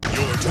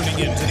tuning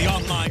in to the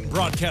online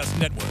broadcast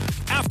network,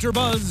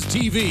 AfterBuzz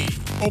TV.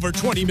 Over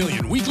 20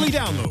 million weekly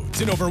downloads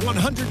in over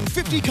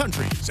 150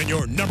 countries, and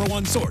your number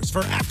one source for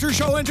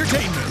after-show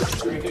entertainment.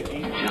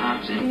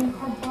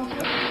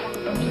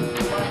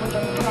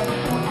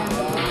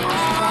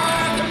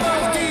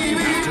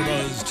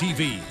 AfterBuzz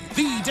TV,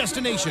 the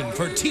destination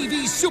for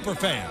TV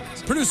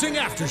superfans, producing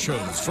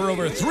after-shows for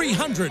over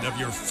 300 of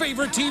your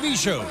favorite TV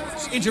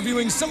shows,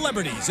 interviewing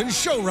celebrities and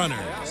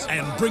showrunners,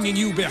 and bringing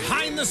you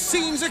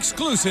behind-the-scenes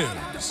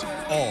exclusives.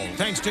 All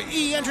thanks to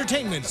E!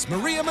 Entertainment's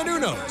Maria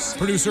Menounos,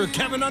 producer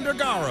Kevin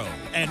Undergaro,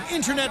 and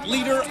internet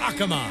leader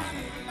Akamai.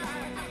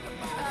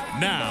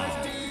 Now,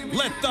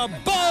 let the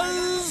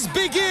buzz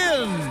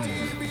begin!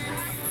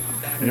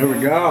 Here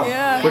we go.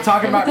 Yeah. We're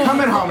talking about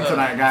coming home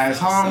tonight, guys.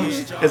 Home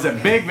is a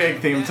big,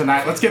 big theme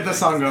tonight. Let's get this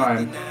song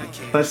going.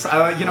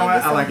 You know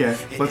what? I like it.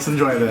 Let's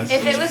enjoy this.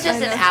 If it was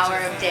just an hour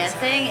of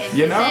dancing and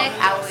music,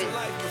 I would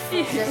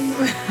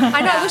just... I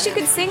know, I wish you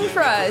could sing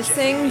for us.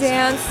 Sing,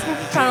 dance,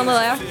 kind of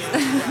laugh.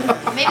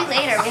 Maybe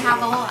later, we have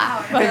a whole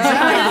hour.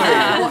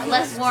 Exactly.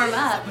 Let's warm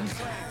up.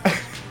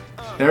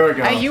 There we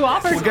go. You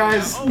offered. Well,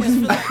 guys,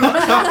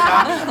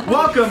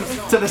 welcome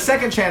to the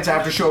Second Chance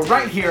After Show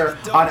right here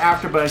on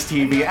AfterBuzz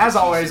TV. As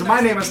always,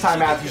 my name is Ty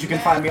Matthews. You can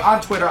find me on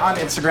Twitter, on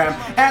Instagram,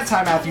 at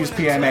Ty Matthews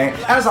PMA.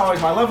 As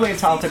always, my lovely and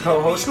talented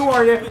co-host. Who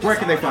are you? Where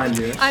can they find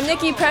you? I'm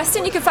Nikki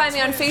Preston. You can find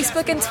me on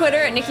Facebook and Twitter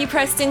at Nikki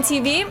Preston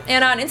TV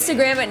and on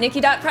Instagram at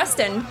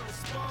Nikki.Preston.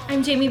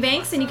 I'm Jamie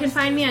Banks, and you can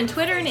find me on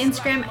Twitter and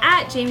Instagram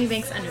at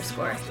JamieBanks_.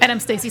 And I'm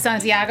Stacey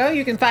Santiago.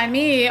 You can find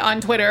me on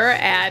Twitter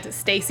at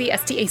Stacey,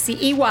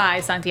 Stacey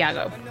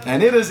Santiago.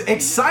 And it is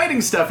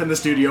exciting stuff in the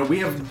studio.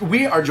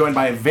 We are joined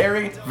by a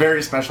very,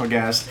 very special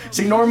guest.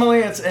 See, normally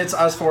it's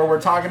us four. We're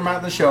talking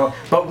about the show,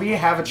 but we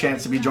have a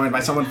chance to be joined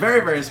by someone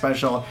very, very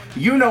special.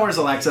 You know her as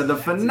Alexa, the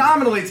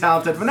phenomenally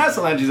talented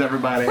Vanessa Lenges,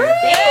 everybody. Thank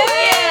you.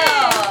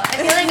 I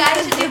feel like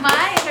I should do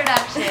my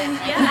introduction.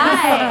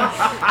 Hi,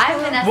 I'm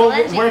Vanessa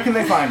Lenges. Where can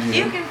they find you?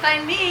 You can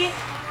find me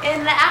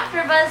in the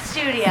AfterBuzz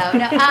studio.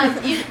 No,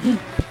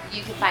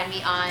 you can find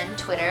me on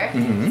Twitter.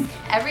 Mm-hmm.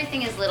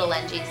 Everything is Little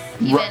Lenges.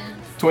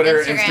 Even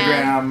Twitter,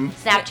 Instagram,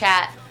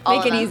 Snapchat. All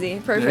Make of it them. easy.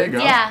 There you Perfect. go.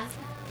 Yeah.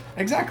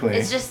 Exactly.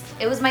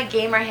 It was my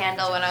gamer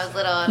handle when I was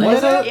little. And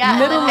Was it? Yeah.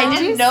 Little I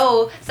didn't Lenges?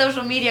 know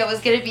social media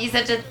was going to be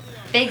such a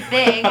big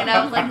thing, and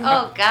I was like,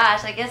 oh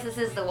gosh, I guess this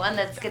is the one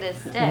that's going to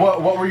stick.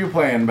 What were you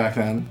playing back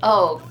then?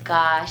 Oh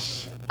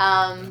gosh.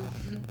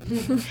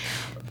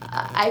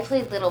 I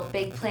played Little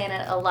Big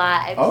Planet a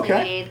lot. I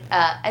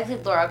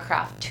played Lara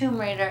Croft Tomb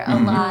Raider a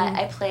lot.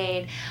 I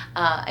played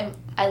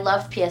I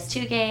loved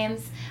PS2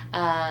 games.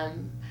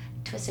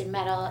 Twisted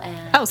Metal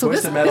and Oh, so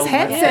this Twisted Metal is my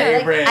headset.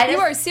 favorite. I You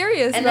are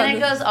serious. and then about it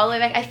this. goes all the way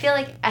back. I feel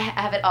like I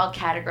have it all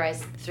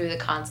categorized through the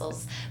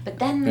consoles. But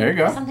then There you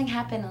go. something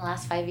happened in the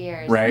last 5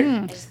 years. Right.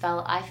 I fell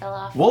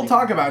off. We'll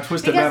talk about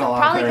Twisted Metal out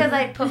Probably there. because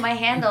I put my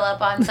handle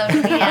up on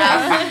social media.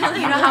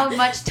 You know how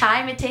much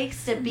time it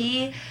takes to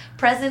be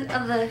present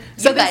of the.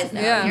 So you guys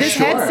know. yeah. You're This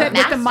Sure. headset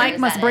with the mic masters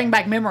must at bring it.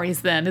 back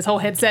memories then. This whole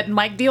headset and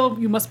mic deal,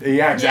 you must...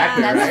 Yeah,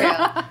 exactly. That's right?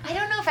 true. I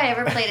don't know if I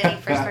ever played any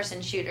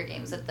first-person shooter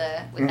games with the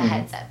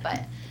headset,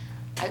 but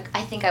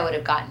I think I would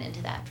have gotten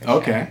into that for sure.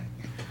 Okay.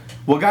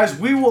 Well, guys,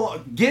 we will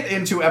get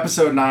into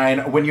episode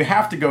 9. When you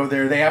have to go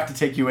there, they have to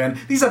take you in.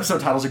 These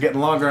episode titles are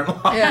getting longer and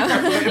longer.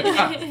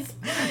 Yeah.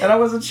 And I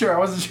wasn't sure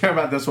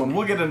about this one.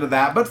 We'll get into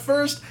that. But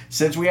first,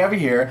 since we have you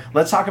here,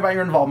 let's talk about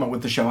your involvement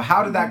with the show.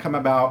 How did that come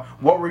about?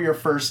 What were your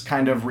first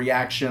kind of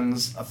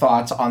reactions,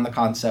 thoughts on the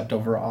concept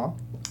overall?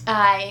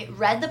 I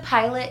read the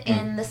pilot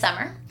in the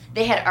summer.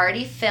 They had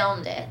already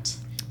filmed it,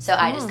 so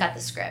I just got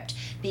the script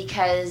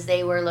because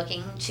they were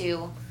looking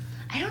to...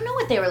 I don't know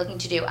what they were looking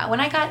to do. When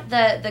I got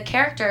the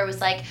character, it was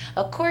like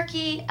a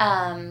quirky,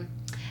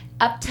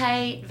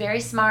 uptight, very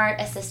smart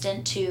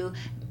assistant to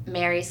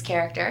Mary's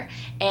character.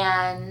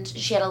 And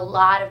she had a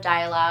lot of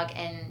dialogue,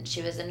 and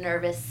she was a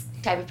nervous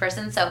type of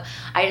person. So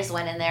I just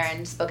went in there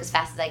and spoke as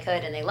fast as I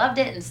could, and they loved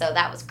it. And so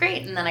that was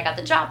great. And then I got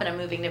the job, and I'm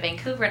moving to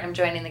Vancouver, and I'm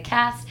joining the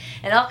cast.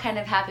 And it all kind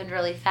of happened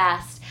really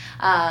fast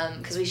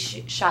because we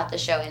shot the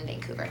show in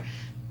Vancouver.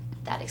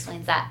 That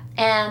explains that.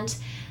 And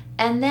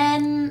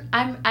then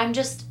I'm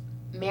just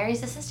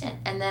Mary's assistant.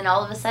 And then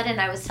all of a sudden,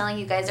 I was telling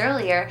you guys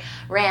earlier,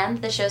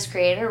 Rand, the show's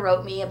creator,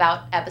 wrote me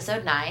about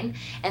episode 9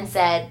 and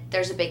said,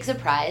 there's a big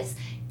surprise.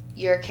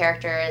 Your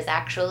character is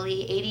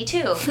actually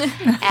 82.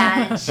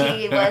 And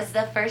she was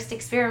the first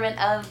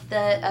experiment of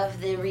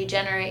the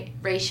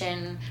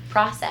regeneration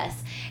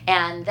process.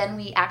 And then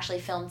we actually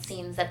filmed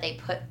scenes that they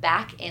put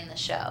back in the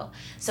show.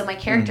 So my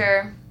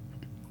character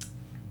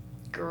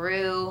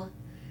grew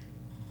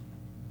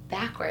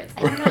backwards.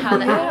 I don't know how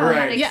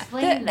to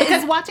explain that.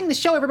 Because watching the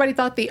show, everybody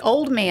thought the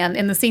old man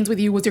in the scenes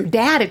with you was your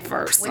dad at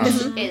first. Which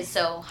is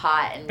so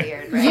hot and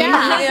weird, right?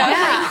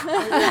 Yeah. Is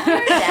that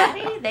your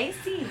daddy? They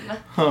seem.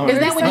 Is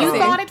that what you sexy.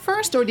 thought at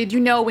first, or did you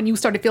know when you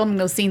started filming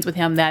those scenes with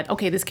him that,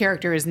 okay, this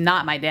character is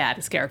not my dad,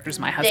 this character is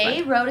my husband?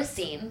 They wrote a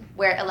scene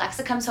where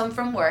Alexa comes home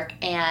from work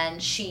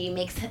and she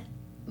makes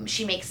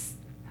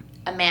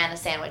a man a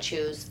sandwich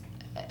who's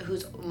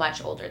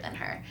much older than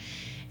her.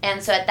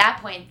 And so at that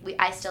point,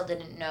 I still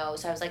didn't know.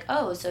 So I was like,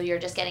 oh, so you're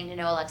just getting to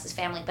know Alexa's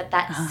family. But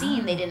that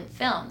scene they didn't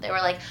film. They were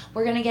like,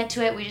 we're going to get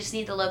to it. We just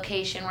need the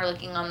location. We're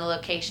looking on the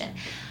location.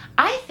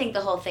 I think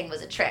the whole thing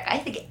was a trick. I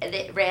think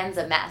that Rand's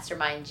a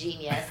mastermind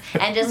genius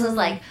and just was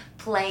like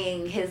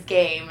playing his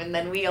game, and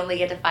then we only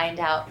get to find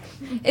out.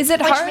 Is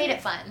it hard? Which made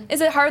it fun.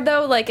 Is it hard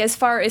though, like as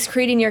far as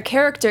creating your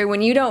character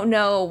when you don't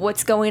know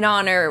what's going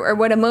on or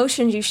what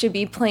emotions you should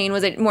be playing?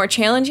 Was it more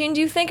challenging,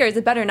 do you think, or is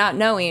it better not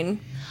knowing?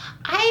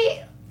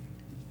 I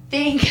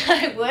think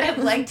I would have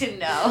liked to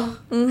know.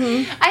 I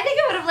think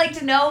I would have liked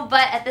to know,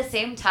 but at the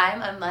same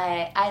time, I'm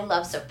like, I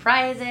love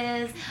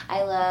surprises.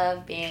 I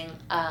love being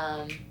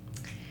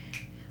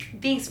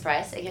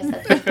surprised. I guess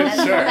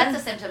that's a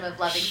symptom of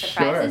loving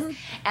surprises. Sure.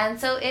 And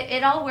so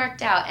it all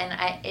worked out,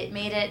 and it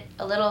made it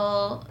a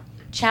little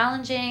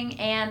challenging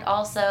and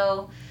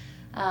also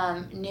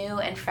new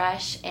and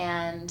fresh.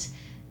 And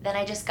then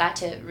I just got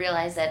to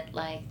realize that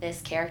like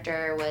this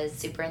character was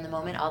super in the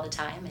moment all the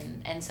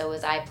time, and so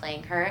was I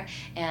playing her,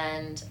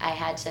 and I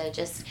had to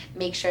just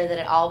make sure that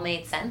it all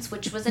made sense,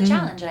 which was a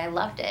challenge, and I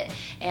loved it.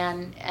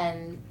 And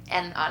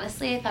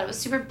honestly, I thought it was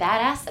super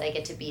badass that I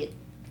get to be an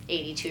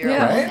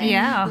 82-year-old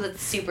woman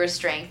with super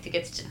strength who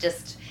gets to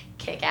just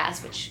kick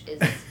ass, which is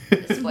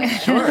a spoiler.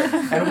 Sure.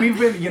 And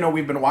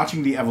we've been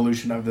watching the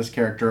evolution of this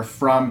character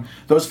from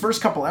those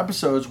first couple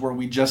episodes where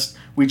we just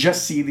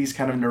see these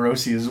kind of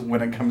neuroses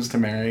when it comes to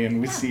Mary, and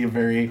we see a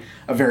very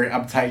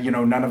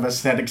uptight, none of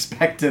us had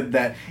expected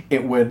that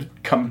it would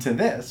come to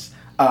this.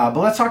 But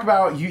let's talk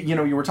about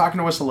you were talking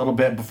to us a little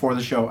bit before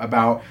the show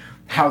about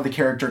how the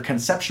character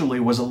conceptually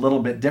was a little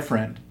bit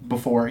different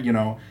before you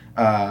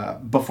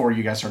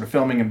guys started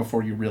filming and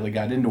before you really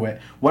got into it.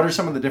 What are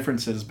some of the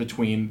differences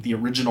between the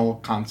original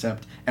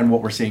concept and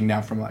what we're seeing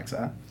now from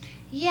Alexa?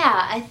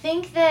 Yeah, I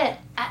think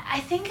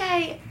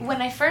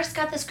when I first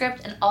got the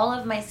script and all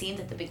of my scenes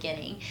at the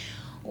beginning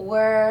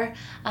were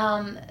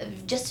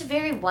just a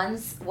very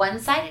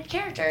one-sided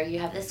character. You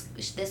have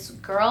this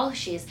girl.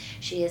 She is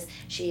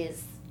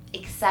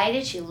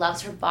excited. She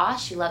loves her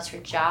boss. She loves her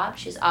job.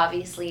 She's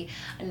obviously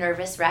a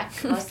nervous wreck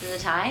most of the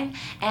time,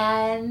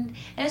 and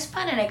it was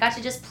fun. And I got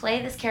to just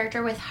play this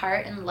character with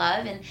heart and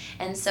love,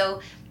 and so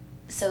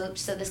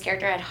this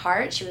character had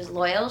heart. She was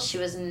loyal. She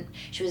was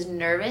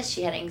nervous.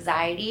 She had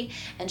anxiety,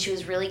 and she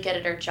was really good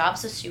at her job.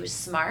 So she was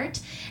smart,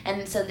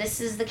 and so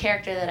this is the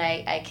character that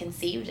I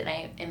conceived and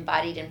I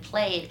embodied and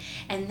played.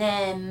 And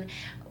then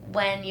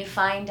when you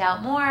find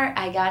out more,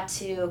 I got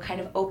to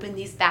kind of open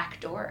these back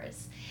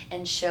doors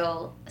and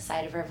show a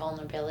side of her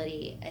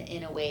vulnerability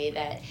in a way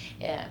that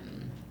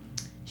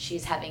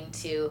she's having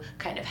to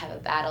kind of have a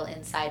battle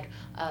inside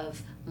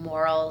of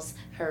morals,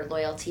 her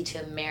loyalty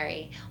to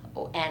Mary,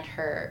 and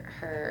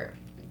her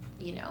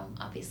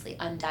obviously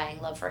undying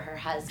love for her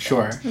husband.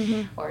 Sure.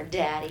 Or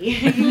daddy.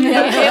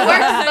 It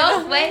works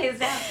both ways.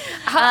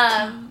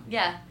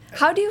 Yeah.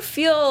 How do you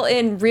feel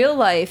in real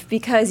life?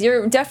 Because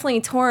you're definitely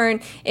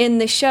torn in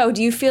the show.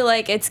 Do you feel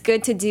like it's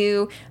good to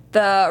do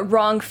the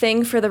wrong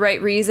thing for the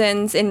right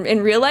reasons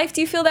in real life?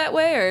 Do you feel that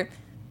way, or?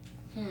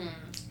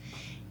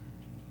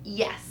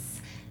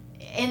 Yes.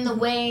 In the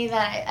way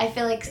that I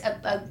feel like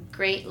a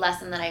great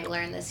lesson that I've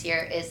learned this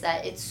year is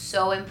that it's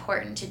so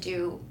important to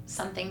do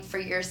something for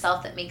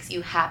yourself that makes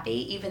you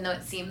happy, even though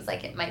it seems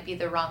like it might be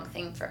the wrong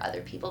thing for other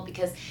people,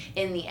 because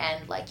in the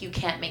end, like, you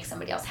can't make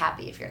somebody else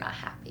happy if you're not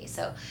happy.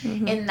 So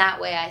in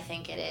that way, I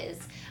think it is.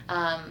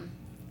 And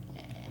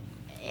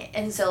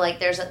so like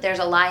there's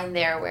a line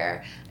there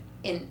where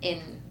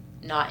in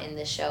not in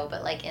this show,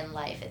 but like in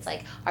life, it's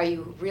like, are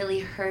you really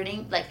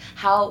hurting? Like,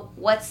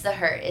 what's the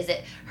hurt? Is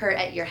it hurt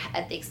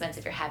at the expense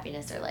of your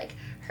happiness, or like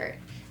hurt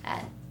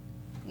at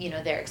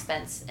their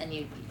expense, and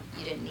you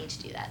didn't need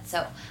to do that?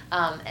 So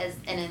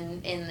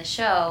in the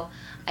show,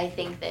 I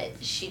think that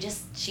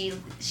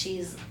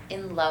she's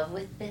in love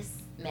with this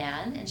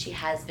man, and she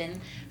has been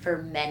for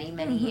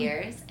many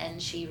years,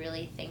 and she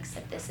really thinks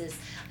that this is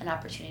an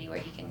opportunity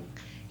where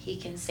he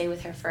can stay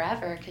with her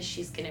forever, because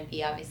she's going to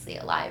be obviously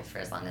alive for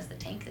as long as the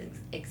tank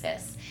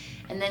exists.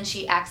 And then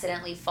she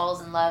accidentally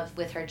falls in love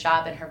with her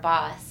job and her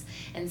boss,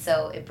 and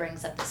so it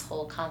brings up this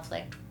whole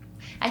conflict.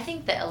 I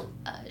think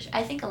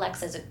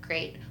Alexa's a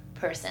great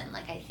person.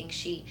 Like, I think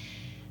she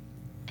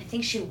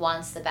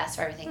wants the best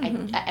for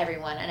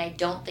everyone, and I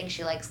don't think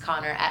she likes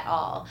Connor at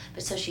all.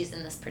 But so she's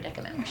in this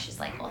predicament where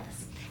she's like, well,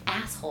 this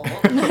asshole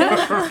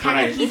is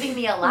kind of keeping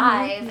me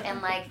alive,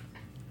 and like,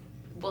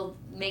 will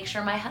make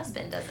sure my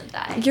husband doesn't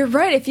die. You're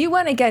right. If you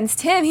went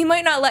against him, he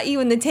might not let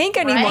you in the tank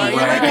anymore.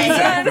 Right.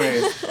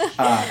 Exactly.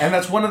 And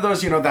that's one of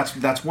those,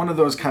 that's one of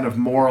those kind of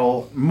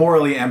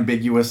morally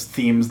ambiguous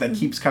themes that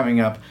keeps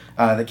coming up,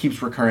 that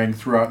keeps recurring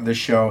throughout this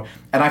show.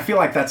 And I feel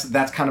like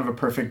that's kind of a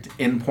perfect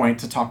end point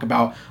to talk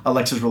about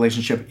Alexa's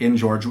relationship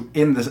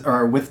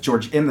with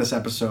George in this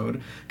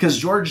episode, because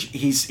George,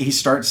 he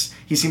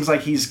seems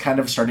like he's kind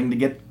of starting to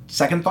get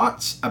second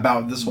thoughts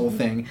about this whole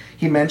thing.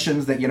 He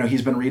mentions that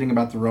he's been reading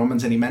about the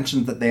Romans, and he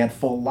mentions that they had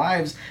full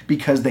lives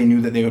because they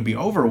knew that they would be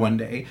over one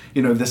day.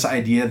 This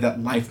idea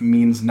that life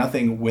means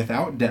nothing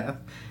without death,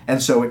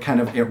 and so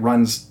it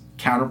runs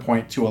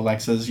counterpoint to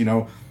Alexa's,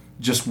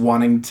 just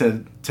wanting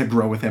to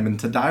grow with him and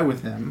to die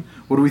with him.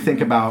 What do we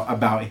think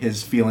about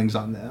his feelings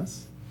on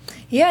this?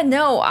 Yeah,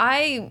 no,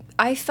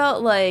 I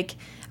felt like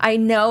I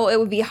know it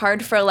would be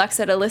hard for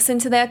Alexa to listen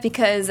to that,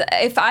 because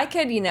if I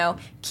could,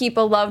 keep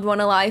a loved one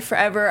alive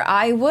forever,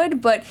 I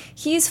would, but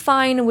he's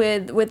fine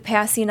with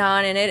passing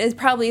on, and it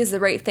probably is the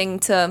right thing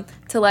to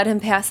let him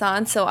pass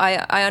on, so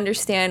I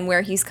understand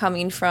where he's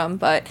coming from,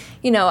 but,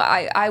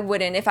 I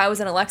wouldn't. If I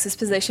was in Alexa's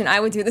position, I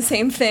would do the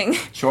same thing.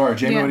 Sure.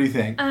 Jamie, what do you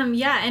think?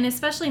 Yeah, and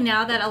especially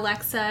now that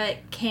Alexa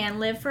can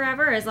live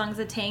forever, as long as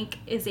the tank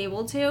is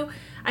able to,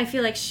 I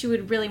feel like she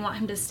would really want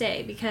him to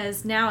stay,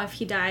 because now if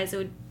he dies, it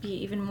would be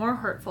even more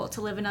hurtful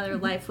to live another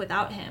life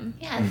without him.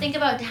 Yeah, and think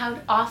about how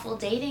awful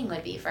dating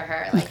would be for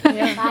her. Like,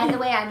 by the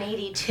way, I'm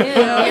 82.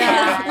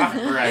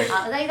 Yeah. Right.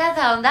 Like that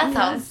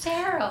sounds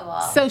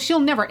terrible. So she'll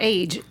never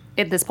age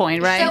at this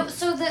point, right?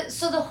 So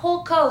the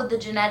whole code, the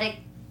genetic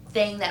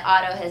thing that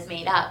Otto has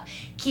made up,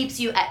 keeps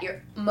you at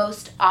your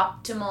most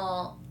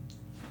optimal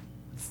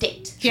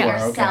state. Sure, Your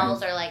okay.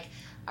 cells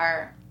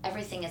are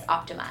everything is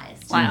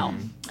optimized. Wow.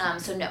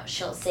 So no,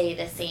 she'll say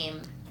the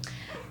same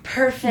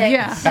perfect.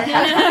 Yeah.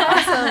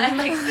 I'm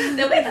like,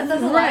 no, wait, that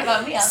says a lot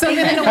about me. So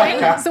then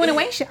in a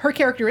way, her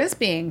character is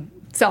being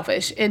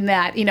selfish in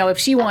that, if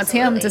she wants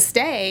him Absolutely. to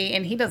stay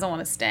and he doesn't want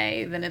to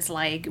stay, then it's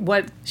like,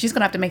 what, she's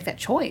going to have to make that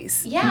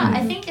choice. Yeah,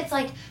 I think it's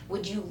like,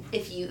 would you,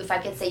 if I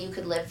could say you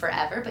could live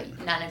forever,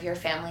 but none of your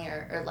family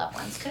or loved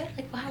ones could,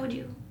 like, well, how would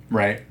you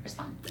Right.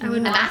 respond? I would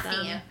I'm want asking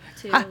them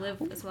you. to live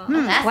as well. I'm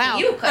asking Wow.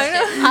 you a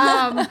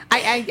question.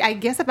 I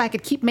guess if I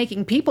could keep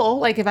making people,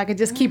 like if I could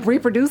just keep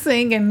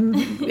reproducing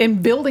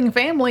and building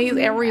families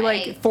every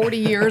like Right. 40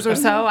 years or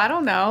so, I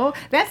don't know.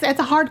 That's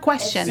a hard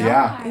question. It's so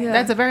Yeah. hard.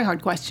 That's a very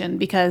hard question,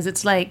 because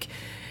it's like,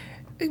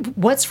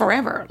 what's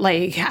forever?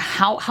 Like,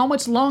 how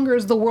much longer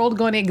is the world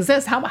going to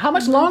exist? How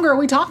much longer are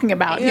we talking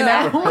about?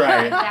 Yeah. You know,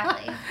 Right.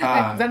 Exactly.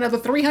 Is another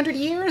 300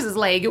 years? Is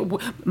like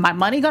my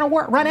money gonna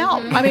run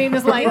out? I mean,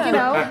 it's like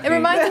It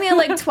reminds me of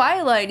like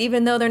Twilight,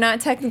 even though they're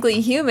not technically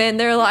human,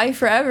 they're alive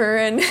forever,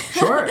 and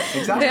Sure.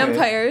 Exactly.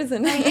 vampires,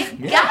 and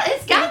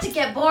It's got to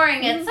get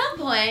boring at some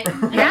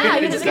point. yeah,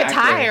 you just get Exactly.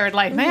 tired.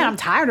 Like, man, I'm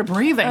tired of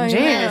breathing. Oh, Jeez,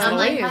 yeah. I'm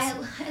like, Louise.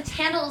 my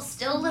handle's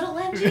still little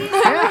Lengy.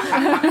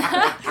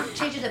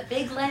 Change it to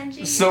big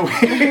Lengy.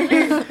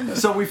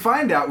 So we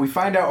find out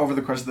over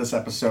the course of this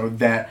episode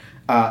that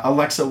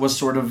Alexa was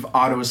sort of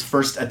Otto's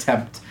first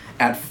attempt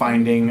at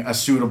finding a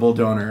suitable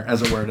donor,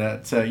 as it were,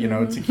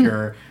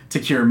 to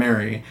cure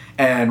Mary.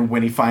 And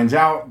when he finds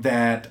out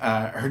that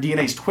her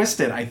DNA's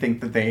twisted, I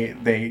think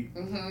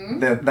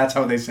that that's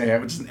how they say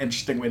it, which is an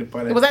interesting way to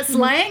put it. Was that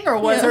slang, or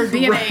was her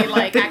DNA Right.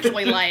 like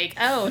actually like,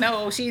 oh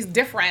no, she's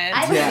different?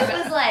 I think Yeah.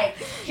 it was like,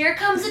 here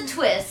comes a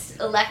twist.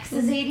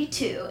 Alexa's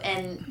 82,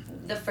 and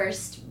the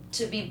first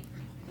to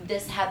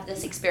have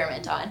this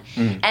experiment on,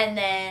 and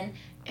then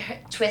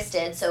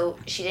twisted, so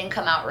she didn't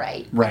come out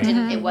right. Right.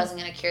 It wasn't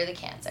going to cure the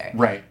cancer.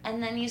 Right.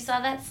 And then you saw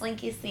that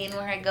slinky scene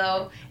where I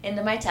go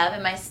into my tub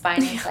and my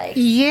spine is like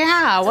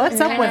Yeah, what's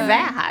up with kinda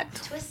that?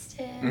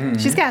 twisted.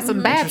 She's got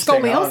some bad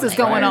Interesting. scoliosis Oh,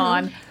 going right.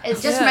 on. It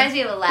just Yeah. reminds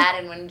me of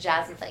Aladdin when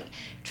Jasmine's like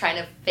trying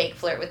to fake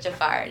flirt with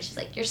Jafar, and she's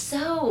like, "You're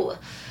so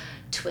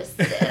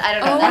twisted." I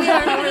don't know. Oh, That's yeah, I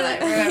what remember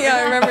that. Yeah,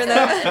 I remember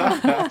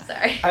that.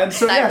 Sorry. And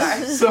so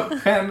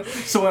Sidebar.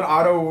 yes, so when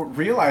Otto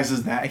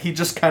realizes that, he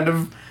just kind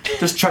of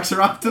just chucks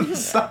her off to the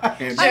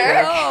side.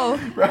 I know.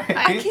 Right.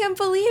 I can't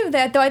believe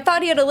that, though. I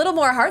thought he had a little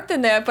more heart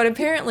than that, but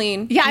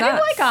apparently Yeah, I not.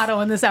 didn't like Otto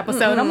in this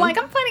episode. I'm like,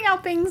 I'm finding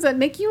out things that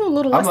make you a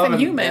little less than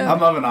human. I'm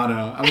loving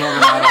Otto.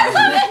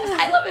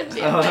 I love it too.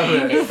 love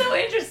it. It's so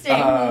interesting.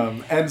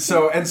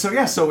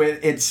 So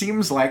it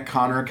seems like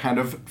Connor kind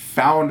of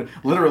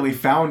literally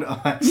found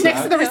Alexa.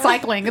 Next to the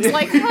recycling, it's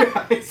like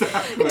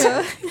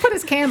Exactly. put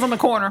his cans on the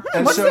corner.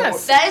 And What's so-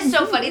 this? That is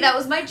so funny. That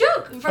was my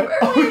joke from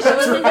earlier. She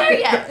wasn't there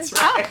yet. That's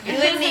right. You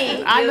and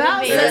me. I You know,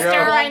 and me. There you sister,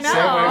 go. I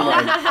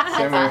know.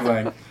 Same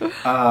wavelength.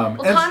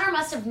 Well, Connor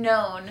must have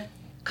known.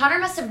 Connor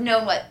must have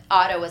known what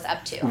Otto was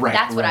up to. Right,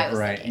 That's what I was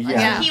right, thinking. Like,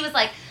 yeah. He was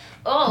like,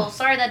 "Oh,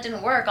 sorry that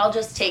didn't work. I'll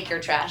just take your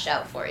trash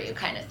out for you,"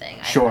 kind of thing. I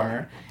don't know.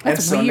 Sure. That's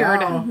and so weird.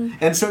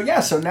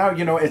 Now, so now,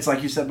 it's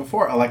like you said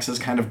before, Alexa's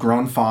kind of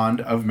grown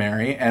fond of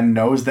Mary and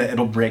knows that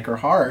it'll break her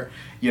heart,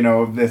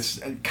 this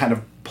kind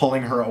of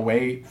pulling her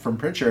away from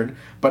Pritchard,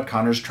 but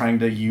Connor's trying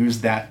to use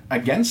that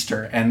against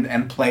her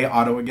and play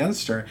Otto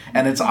against her,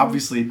 and it's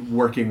obviously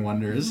working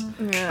wonders.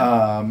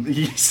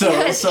 So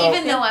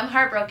Even though I'm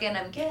heartbroken,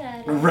 I'm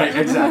good. right,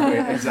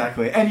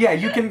 exactly. And yeah,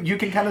 you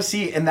can kind of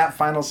see in that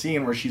final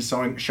scene where she's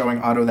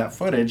showing Otto that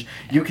footage,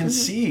 you can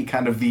see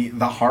kind of the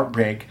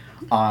heartbreak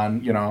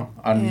on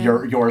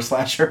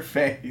your/her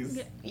face.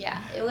 Yeah,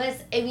 it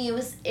was. I mean,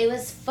 it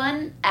was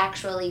fun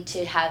actually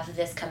to have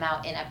this come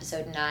out in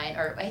episode 9,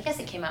 or I guess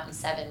it came out in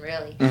 7,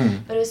 really.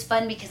 Mm-hmm. But it was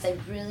fun because I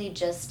really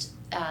just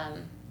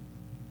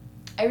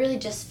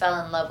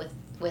fell in love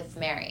with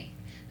Mary,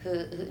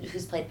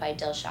 who's played by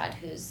Dilshad,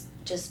 who's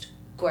just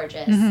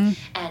gorgeous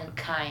and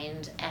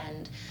kind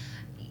and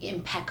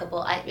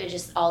impeccable.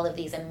 Just all of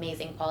these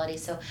amazing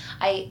qualities. So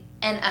I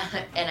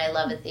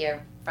love Athea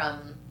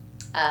from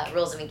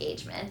Rules of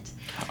Engagement.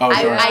 Oh,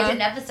 sure. I did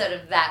an episode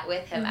of that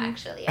with him,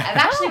 actually. I've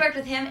actually worked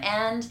with him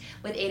and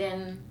with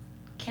Aiden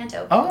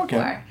Canto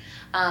before.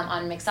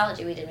 On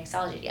mixology. We did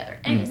mixology together.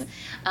 Anyways,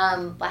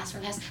 blast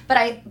from the past. But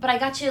I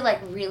got to like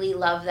really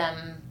love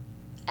them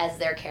as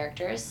their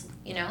characters,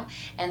 you know?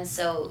 And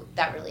so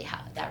that really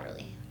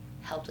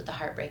helped with the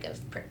heartbreak of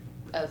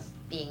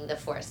being the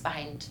force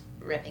behind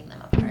ripping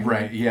them apart.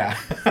 Right, yeah.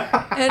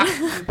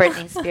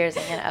 Britney Spears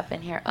and it up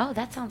in here. Oh,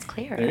 that sounds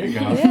clear. There you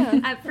go.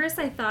 Yeah. At first,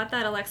 I thought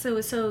that Alexa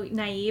was so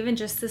naive and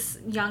just this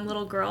young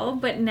little girl,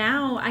 but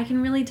now I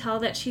can really tell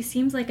that she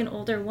seems like an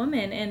older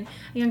woman in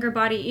a younger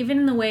body, even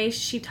in the way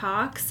she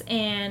talks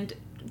and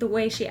the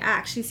way she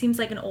acts. She seems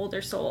like an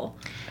older soul.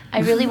 I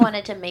really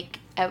wanted to make,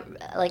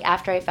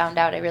 after I found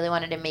out, I really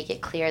wanted to make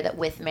it clear that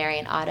with Mary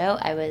and Otto,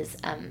 I was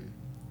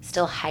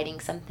still hiding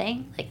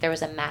something. Like there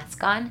was a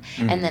mask on,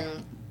 and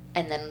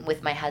then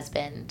with my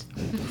husband.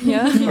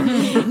 Yeah.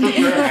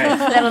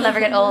 That'll never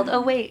get old. Oh,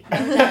 wait.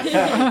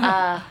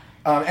 And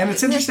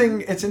it's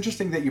interesting. It's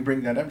interesting that you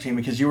bring that up, Jamie,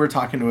 because you were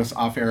talking to us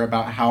off air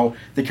about how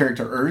the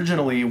character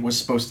originally was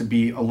supposed to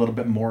be a little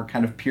bit more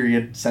kind of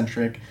period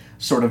centric,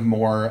 sort of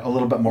a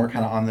little bit more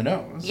kind of on the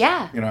nose.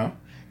 Yeah. You know.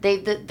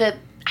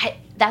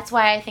 That's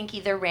why I think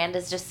either Rand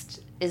is just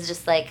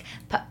like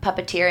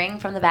puppeteering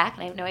from the back,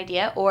 and I have no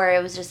idea, or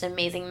it was just an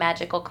amazing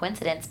magical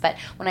coincidence. But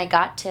when I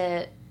got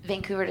to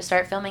Vancouver to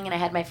start filming and I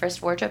had my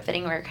first wardrobe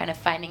fitting, we were kind of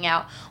finding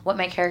out what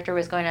my character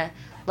was going to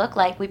look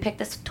like. We picked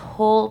this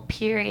whole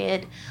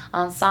period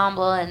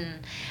ensemble,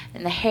 and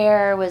the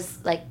hair was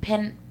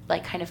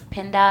kind of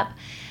pinned up,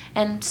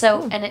 and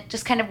it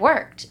just kind of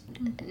worked.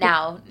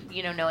 Now,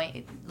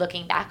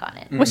 looking back on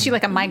it. Was she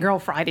like a My Girl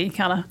Friday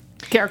kind of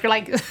character?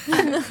 Like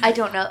I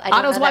don't know.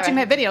 Otto's watching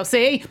that video.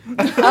 See? Oh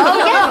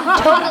yeah,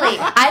 totally.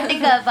 I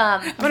think of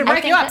I'm gonna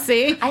break you up.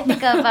 See? I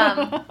think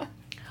of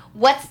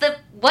what's the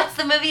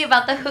movie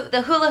about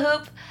the hula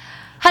hoop?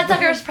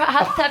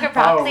 Hudsucker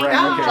Proxy.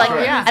 right, okay,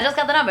 sure. Yeah. I just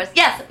got the numbers.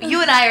 Yes,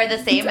 you and I are the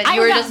same, and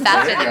you were just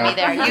faster than me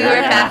there. You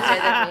were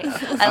faster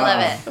than me. I love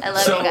it. I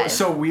love you guys.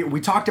 So we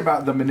talked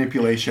about the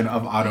manipulation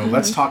of Otto.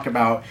 Let's talk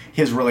about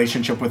his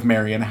relationship with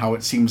Mary and how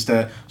it seems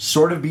to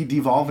sort of be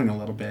devolving a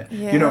little bit.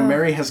 Yeah. You know,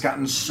 Mary has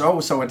gotten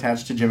so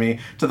attached to Jimmy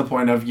to the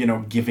point of,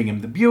 giving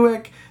him the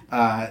Buick,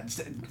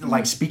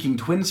 like speaking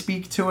twin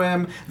speak to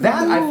him.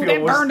 That I feel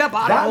that burned up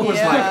Otto. that was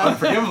like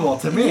unforgivable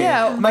to me.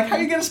 Yeah. I'm like, how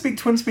are you gonna speak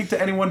twin speak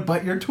to anyone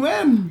but your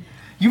twin?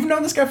 You've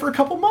known this guy for a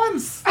couple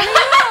months.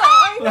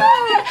 I know.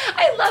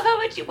 I love how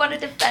much you want to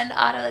defend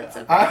Otto. That's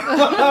so I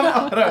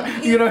love Otto.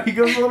 He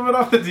goes a little bit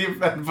off the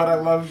deep end, but I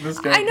love this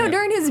guy. I know,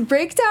 during his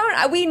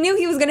breakdown, we knew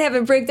he was going to have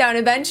a breakdown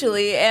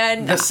eventually,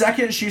 and The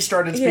second she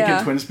started speaking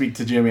twin speak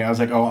to Jimmy, I was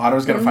like, oh,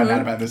 Otto's going to find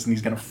out about this and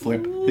he's going to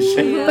flip his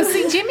shit. But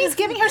see, Jimmy's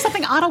giving her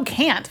something Otto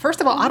can't.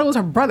 First of all, Otto is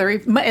her brother.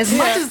 As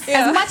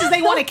much as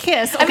they want to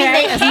kiss, okay? I mean,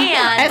 they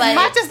can, as but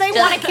much as they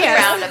want to just kiss.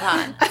 frowned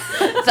upon.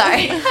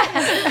 Sorry.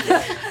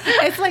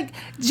 It's like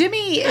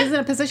Jimmy is in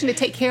a position to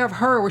take care of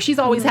her, where she's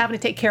always having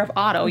to take care of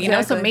Otto. You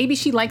know, so Exactly. maybe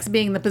she likes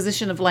being in the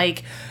position of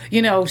like,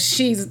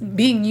 she's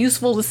being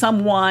useful to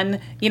someone,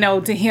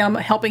 to him,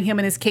 helping him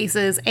in his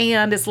cases,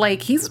 and it's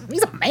like he's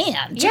a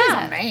man. Jimmy's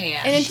a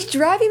man. And it's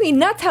driving me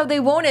nuts how they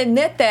won't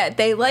admit that.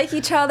 They like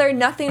each other,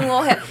 nothing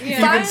will happen.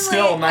 Even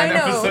still, 9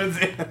 episodes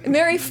in.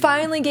 Mary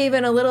finally gave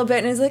in a little bit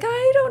and is like,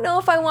 I don't know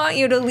if I want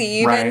you to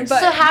leave. Right.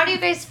 So how do you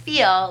guys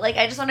feel? Like,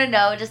 I just want to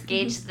know, just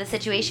gauge the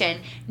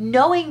situation.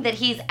 Knowing that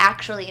he's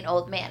actually an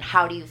old man,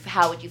 how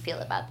would you feel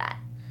about that?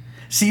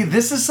 See,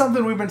 this is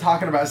something we've been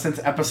talking about since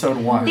episode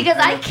 1. Because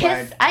And I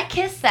it's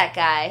kissed that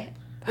guy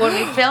when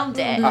we filmed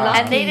it,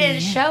 and they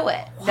didn't show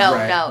it. No,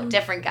 Right. no,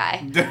 different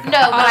guy. No, but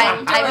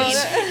I mean,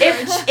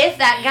 if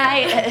that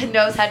guy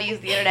knows how to use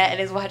the internet and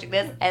is watching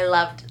this, I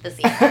loved the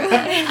scene.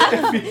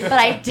 But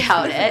I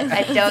doubt it.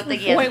 I don't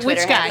think he has a Wait,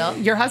 Twitter which guy?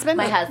 handle. Your husband?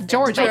 My husband.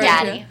 George. My okay.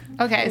 daddy.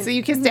 Okay, so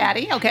you kissed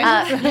Daddy. Okay.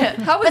 How was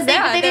But that? they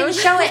That didn't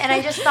was- show it, and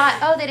I just thought,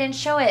 oh, they didn't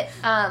show it.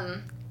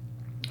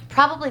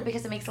 Probably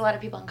because it makes a lot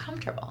of people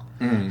uncomfortable.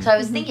 So I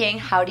was thinking,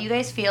 how do you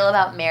guys feel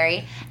about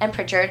Mary and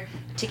Pritchard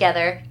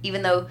together,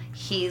 even though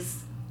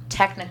he's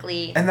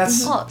technically And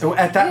that's old?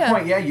 at that Yeah.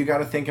 point, you got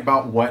to think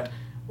about what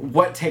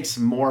takes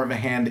more of a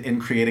hand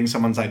in creating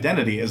someone's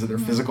identity. Is it their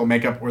physical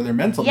makeup or their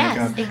mental Yes,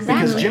 makeup? Because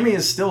exactly. Jimmy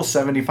is still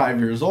 75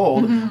 years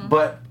old,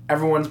 but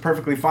everyone's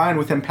perfectly fine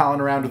with him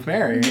palling around with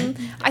Mary.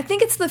 I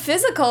think it's the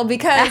physical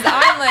because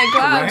I'm like,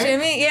 wow, Right?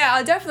 Jimmy, yeah,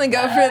 I'll definitely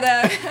go for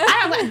that.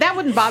 That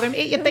wouldn't bother me.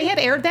 If they had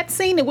aired that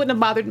scene, it wouldn't have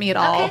bothered me at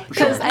all. Okay,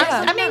 Because sure.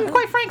 I mean,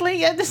 quite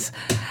frankly,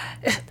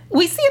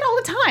 we see it all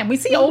the time. We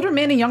see older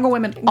men and younger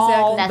women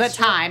all the That's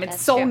true. time. It's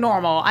That's so true.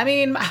 normal. I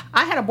mean,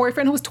 I had a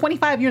boyfriend who was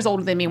 25 years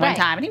older than me one Right.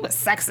 time, and he was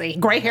sexy,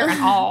 gray hair and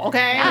all.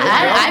 Okay,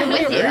 I'm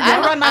with you.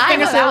 I run my I'm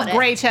fingers through about those it.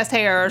 gray chest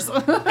hairs. I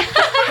love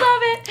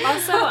it.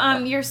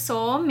 Also, your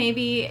soul,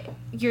 maybe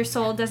your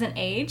soul doesn't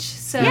age.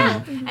 So,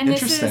 Yeah. and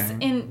this is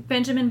Interesting. in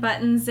Benjamin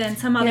Buttons and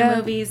some other Yeah.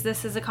 movies.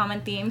 This is a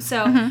common theme.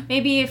 So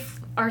maybe if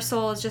our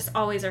soul is just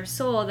always our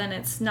soul, then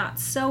it's not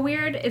so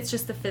weird. It's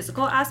just the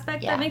physical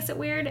aspect Yeah. that makes it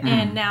weird.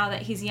 And now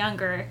that he's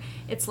younger,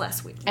 it's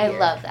less weird. I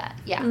love that.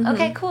 Yeah.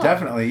 Okay, cool.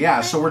 Definitely,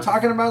 yeah. So we're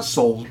talking about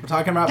souls, we're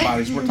talking about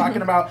bodies, we're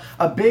talking about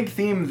a big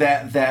theme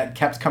that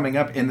kept coming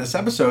up in this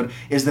episode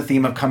is the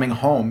theme of coming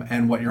home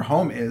and what your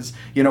home is.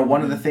 You know,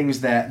 one of the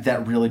things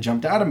that really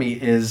jumped out at me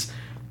is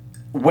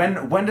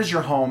when does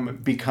your home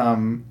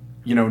become,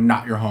 you know,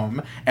 not your home,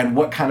 and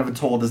what kind of a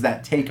toll does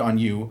that take on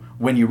you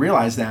when you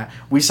realize that?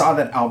 We saw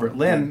that Albert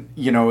Lin,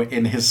 you know,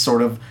 in his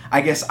sort of,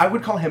 I guess I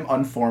would call him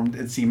unformed,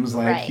 it seems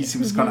like. Right. He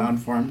seems kind of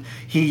unformed.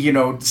 He, you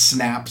know,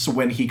 snaps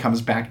when he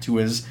comes back to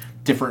his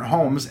different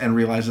homes and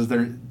realizes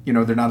they're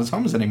not his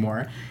homes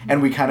anymore.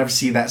 And we kind of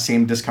see that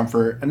same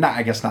discomfort,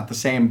 not the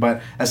same,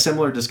 but a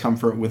similar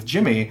discomfort with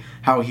Jimmy,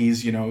 how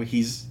he's, you know,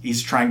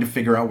 he's trying to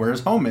figure out where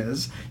his home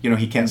is. You know,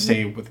 he can't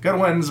stay with the good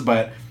ones,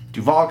 but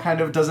Duvall kind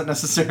of doesn't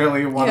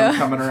necessarily want him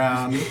coming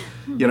around.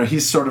 You know,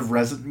 he's sort of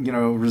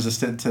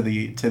resistant to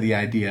the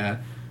idea.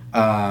 What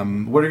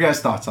are your guys'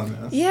 thoughts on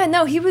this? Yeah,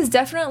 no, he was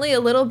definitely a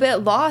little bit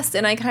lost,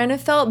 and I kind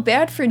of felt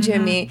bad for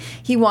Jimmy.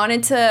 He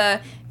wanted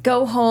to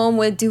go home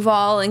with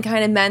Duvall and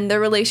kind of mend their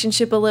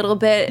relationship a little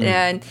bit,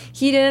 and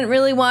he didn't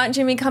really want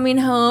Jimmy coming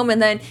home, and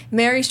then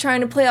Mary's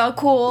trying to play all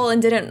cool and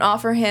didn't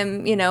offer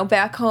him, you know,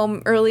 back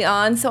home early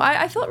on, so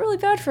I felt really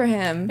bad for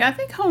him. Yeah, I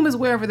think home is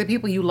wherever the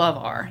people you love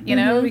are, you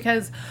know,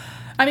 because,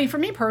 I mean, for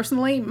me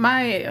personally,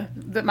 my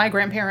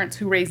grandparents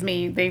who raised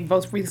me, they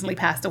both recently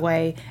passed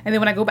away, and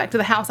then when I go back to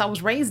the house I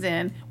was raised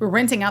in, we're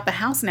renting out the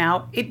house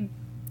now, it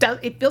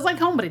feels like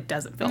home, but it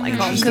doesn't feel like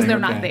home because they're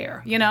not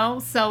there, you know?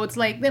 So it's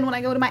like, then when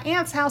I go to my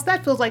aunt's house,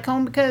 that feels like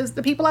home because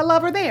the people I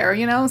love are there,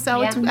 you know?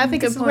 So I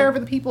think it's wherever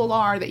the people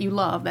are that you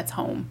love, that's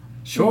home.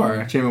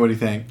 Sure. Jamie, what do you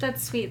think?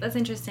 That's sweet. That's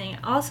interesting.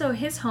 Also,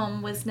 his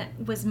home was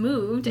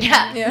moved.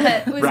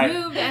 Yeah. Was Right.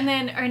 moved, and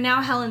then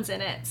now Helen's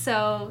in it.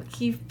 So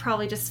he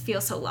probably just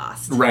feels so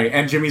lost. Right,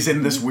 and Jimmy's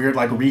in this weird,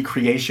 like,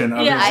 recreation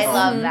of Yeah, his I home.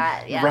 love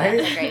that. Yeah, Right?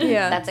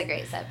 That's a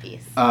great set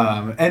piece.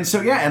 And so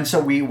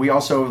we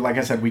also, like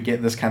I said, we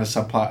get this kind of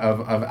subplot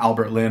of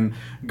Albert Lin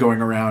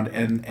going around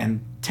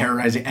and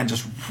terrorizing and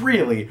just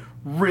really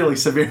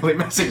severely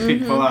messing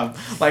people up.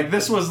 Like,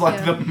 this was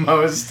like the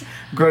most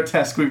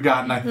grotesque we've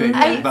gotten, I think,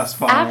 thus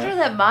far. After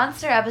the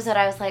monster episode,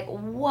 I was like,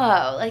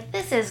 whoa, like,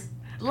 this is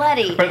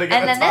bloody. Are they And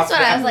gonna then this top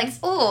one, I was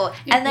that? like, ooh.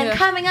 And then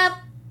coming up,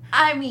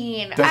 I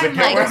mean, Does it I'm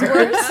get like,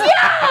 worse?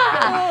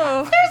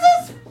 yeah!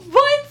 There's this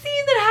one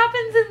scene that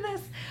happens in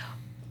this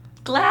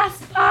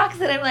glass box,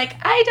 and I'm like,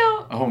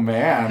 Oh,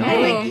 man.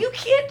 I'm like, you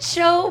can't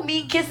show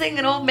me kissing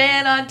an old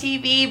man on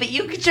TV, but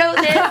you could show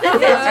this.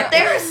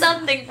 There's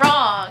something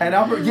wrong. And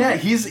Albert, they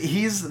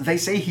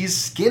say he's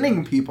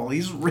skinning people.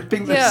 He's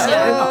ripping their skin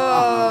Oh.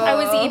 off. I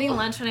was eating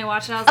lunch when I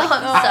watched it. I was Oh,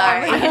 like, I'm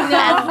sorry.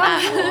 That's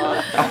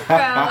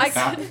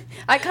not cool.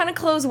 I kind of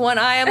close one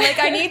eye. I'm like,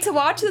 I need to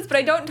watch this, but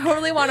I don't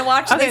totally want to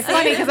watch Okay, this. it's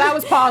funny because I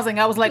was pausing.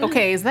 I was like,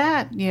 okay, is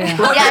that? Yeah.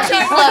 Yeah,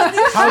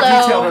 she's How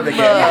detailed are they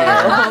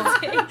getting? slow.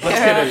 Let's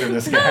get into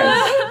this,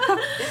 guys.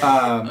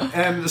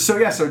 And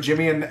so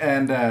Jimmy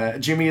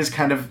and Jimmy is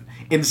kind of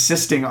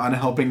insisting on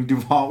helping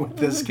Duvall with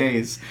this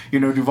case. You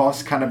know,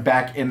 Duvall's kind of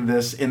back in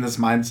this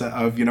mindset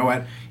of, you know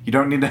what, you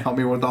don't need to help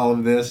me with all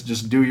of this,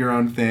 just do your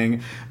own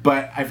thing.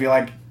 But I feel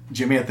like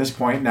Jimmy at this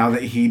point, now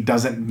that he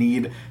doesn't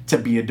need to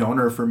be a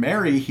donor for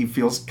Mary, he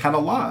feels kind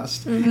of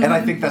lost. And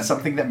I think that's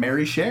something that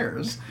Mary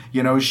shares.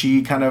 You know,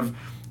 she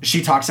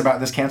talks about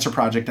this cancer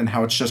project and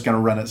how it's just going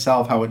to run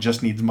itself, how it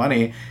just needs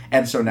money.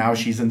 And so now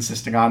she's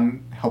insisting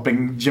on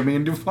helping Jimmy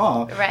and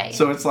Duvall. Right.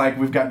 So it's like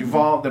we've got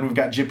Duvall, then we've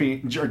got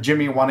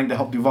Jimmy wanting to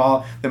help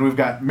Duvall, then we've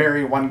got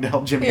Mary wanting to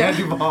help Jimmy and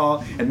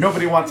Duvall, and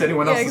nobody wants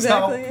anyone else's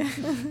help.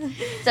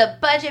 It's a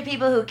bunch of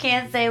people who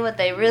can't say what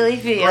they really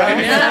feel. Right.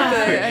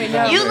 Exactly, I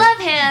know. You love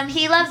him,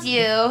 he loves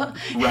you.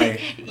 Right.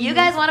 You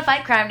guys want to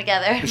fight crime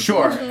together.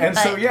 Sure. And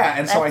so, But yeah,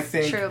 and so I that's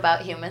think... true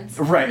about humans.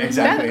 Right,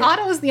 exactly.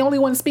 Otto is the only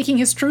one speaking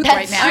his truth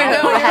That's right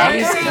now. true. I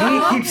know,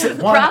 Right? He keeps it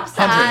 100, Props to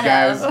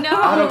guys. Otto.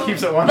 No. Otto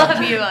keeps it 100.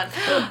 Love you on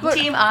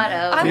Team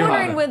Otto. I'm Yeah.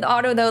 wondering with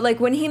Otto though, like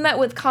when he met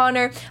with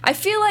Connor, I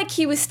feel like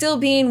he was still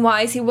being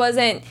wise. He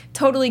wasn't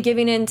totally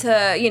giving in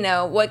to, you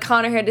know, what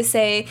Connor had to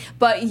say.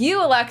 But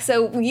you,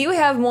 Alexa, you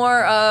have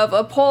more of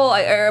a pull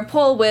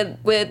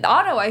with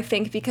Otto, I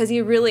think, because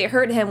you really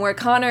hurt him where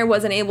Connor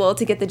wasn't able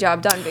to get the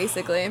job done,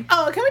 basically.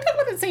 Oh, can we talk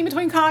about the scene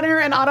between Connor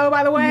and Otto,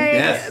 by the way?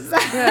 Yes.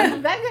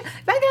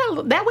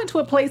 that went to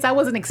a place I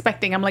wasn't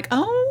expecting. I'm like,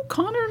 oh,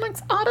 Connor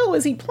likes Otto.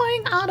 Is he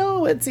playing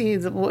Otto?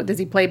 Does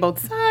he play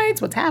both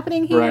sides? What's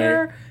happening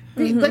here?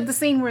 Like the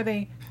scene where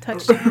they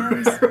touch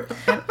hands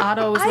and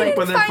Otto was I like, didn't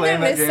when they're find playing it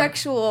in that a game.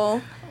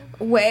 sexual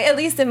way, at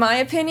least in my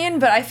opinion,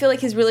 but I feel like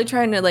he's really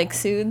trying to like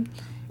soothe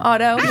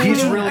Otto.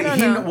 He's I really don't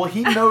know.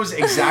 he knows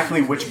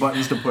exactly which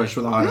buttons to push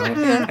with Otto.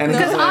 And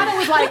because he's like, Otto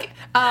was like,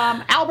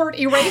 Albert,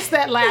 erase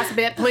that last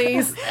bit,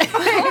 please. Do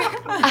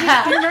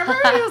you remember?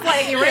 He was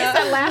like, erase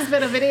that last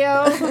bit of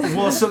video.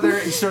 Well, so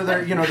they're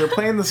they're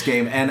playing this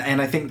game,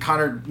 and I think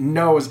Connor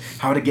knows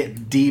how to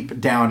get deep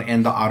down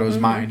into Otto's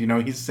mind.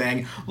 He's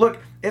saying, look,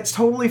 it's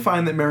totally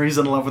fine that Mary's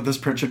in love with this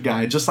Pritchard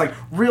guy, just like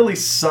really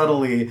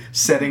subtly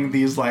setting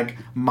these like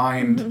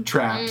mind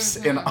traps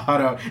in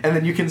Otto, and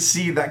then you can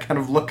see that kind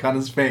of look on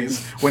his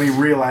face when he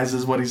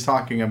realizes what he's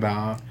talking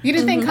about. You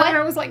didn't think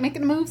Connor was like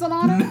making moves on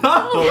Otto? No,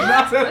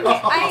 not at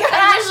all.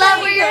 I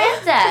love where you're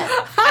at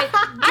that.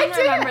 I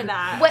do remember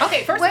that.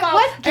 Okay, first of all,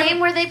 what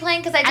game were they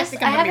playing? Because I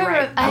think I'm gonna be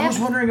right. I was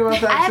wondering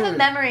about that I too. have a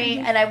memory,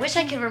 and I wish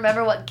I could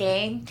remember what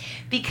game,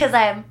 because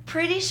I am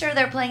pretty sure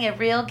they're playing a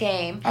real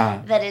game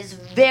that is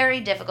very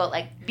difficult,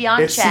 like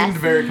beyond It chess. seemed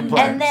very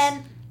complex. And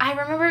then I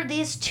remember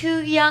these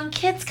two young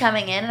kids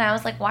coming in, and I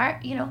was like, why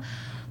are,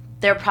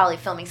 they're probably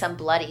filming some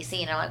bloody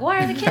scene. I'm like,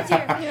 why are the kids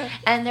here?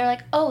 And they're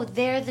like, oh,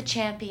 they're the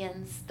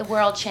champions, the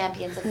world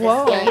champions of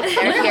this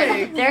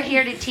game. They're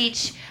here to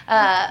teach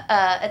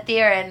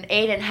Athir and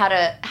Aiden how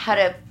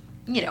to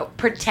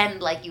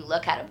pretend like you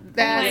look at them.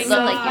 That's look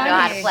so like you know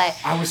how to funny. play.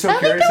 I was so I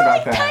think curious they were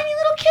about like that. tiny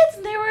little kids,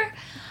 and they were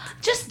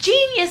just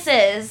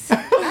geniuses.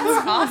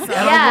 That's awesome.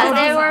 Yeah,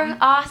 they were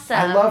awesome.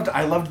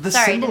 I loved the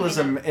Sorry,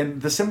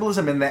 didn't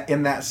symbolism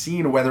in that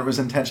scene, whether it was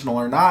intentional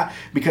or not,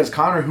 because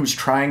Connor, who's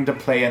trying to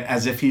play it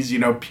as if he's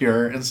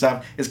pure and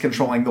stuff, is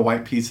controlling the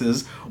white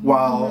pieces,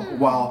 while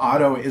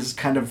Otto is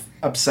kind of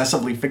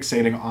obsessively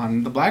fixating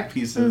on the black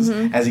pieces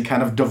as he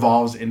kind of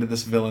devolves into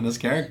this villainous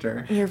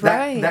character. You're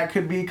right. That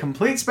could be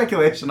complete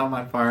speculation on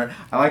my part.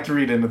 I like to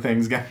read into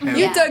things, guys.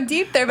 You dug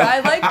deep there, but I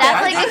like That's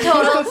that. like a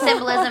total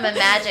symbolism and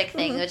magic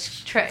thing, which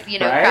Right?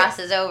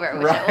 crosses over,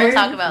 which we'll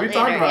talk about later.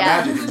 Talk about yeah.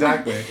 magic,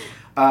 exactly.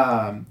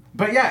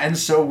 But yeah, and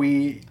so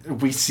we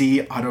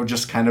see Otto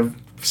just kind of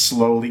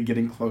slowly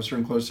getting closer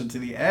and closer to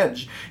the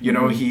edge.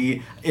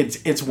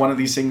 It's one of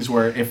these things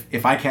where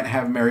if I can't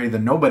have Mary,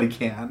 then nobody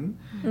can.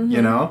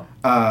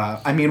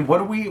 I mean, what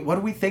do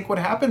we think would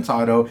happen to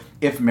Otto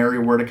if Mary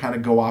were to kind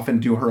of go off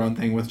and do her own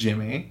thing with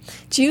Jimmy?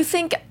 Do you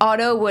think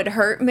Otto would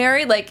hurt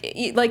Mary? Like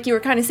you were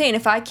kind of saying,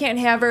 if I can't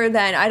have her,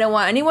 then I don't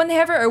want anyone to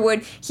have her, or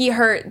would he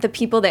hurt the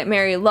people that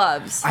Mary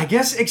loves? I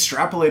guess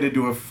extrapolated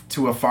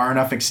to a far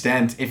enough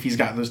extent, if he's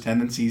got those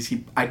tendencies,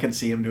 I could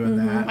see him doing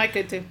that. I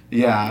could too.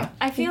 Yeah.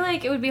 I feel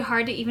like it would be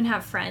hard to even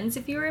have friends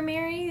if you were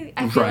Mary.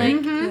 I feel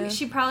Right. like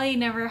she probably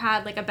never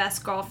had like a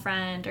best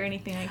girlfriend or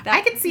anything like that.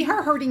 I could see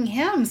her hurting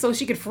him so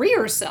she could free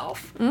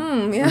herself.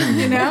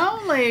 Yeah.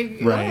 Like,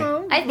 Right.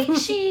 I think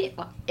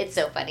it's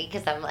so funny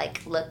because I'm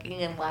like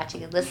looking and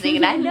watching and listening,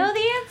 and I know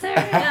the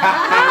answer.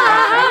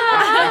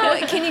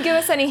 Can you give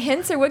us any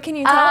hints, or what can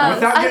you tell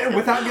us?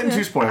 Without getting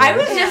too spoiled. I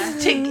was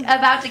just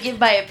about to give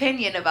my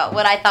opinion about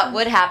what I thought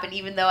would happen,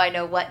 even though I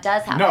know what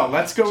does happen. No,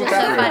 let's go with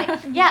Just so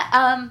that. funny.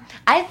 Yeah,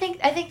 I think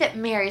that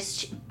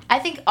I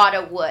think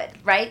Otto would,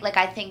 right? Like,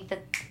 I think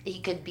that he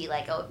could be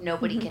like, oh,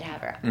 nobody could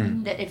have her.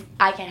 That if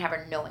I can't have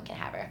her, no one can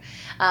have her.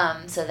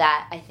 So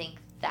that, I think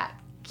that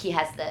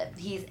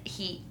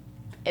he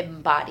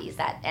embodies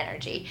that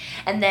energy.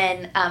 And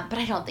then, but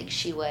I don't think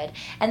she would.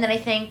 And then I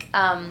think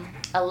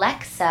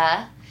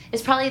Alexa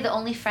is probably the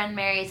only friend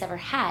Mary's ever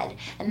had.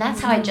 And that's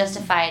how I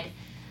justified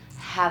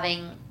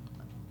having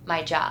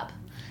my job.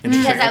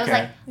 Because I was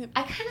like,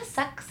 I kind of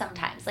suck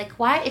sometimes. Like,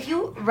 why, if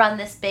you run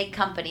this big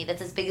company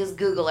that's as big as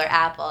Google or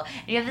Apple,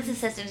 and you have this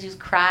assistant who's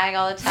crying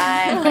all the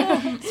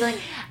time,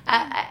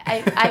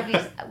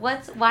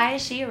 why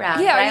is she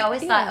around? Yeah, but I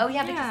always thought, yeah. oh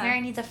yeah, because Yeah. Mary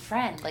needs a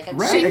friend, like a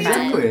Right, good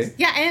exactly. friend.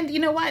 Yeah, and you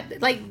know what?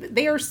 Like,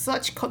 they are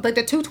such like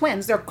the two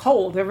twins. They're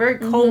cold. They're very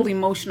cold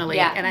emotionally.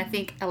 Yeah. And I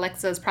think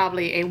Alexa is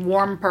probably a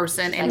warm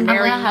person, and Like,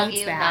 Mary I'm gonna hug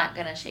needs you, that. not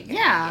gonna shake your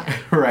Yeah.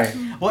 hand. Right.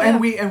 Well,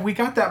 and we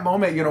got that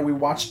moment. We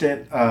watched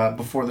it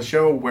before the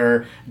show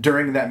where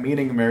during that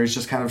meeting, Mary's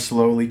just kind of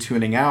slowly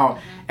tuning out,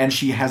 and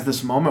she has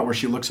this moment where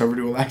she looks over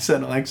to Alexa,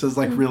 and Alexa's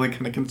like really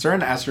kind of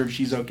concerned, asks her if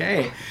she's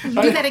okay. Do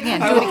that again.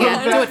 Do it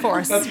again. Do it for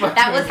us.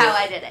 That was how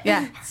I did it.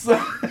 Yeah.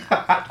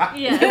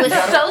 Yeah. It was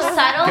so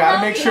subtle. Gotta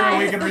though, make you sure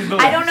guys. we can read the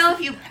I don't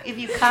lips. know if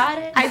you caught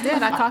it. I did.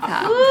 I caught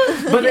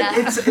that. But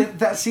Yeah.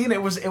 that scene,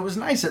 it was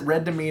nice. It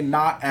read to me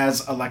not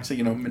as Alexa,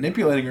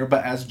 manipulating her,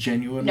 but as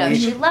genuinely No,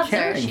 she loves her.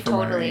 caring She for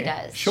totally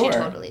Mary. does. Sure. She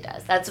totally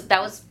does.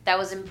 That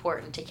was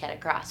important to get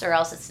across, or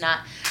else it's not.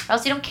 Or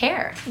else you don't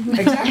care.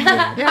 Exactly.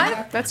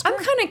 Yeah, that's I'm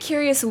kind of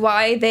curious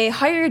why they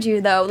hired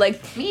you though,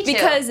 like Me too.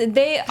 because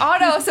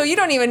Otto. So you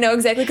don't even know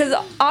exactly because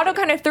Otto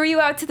kind of threw you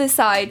out to the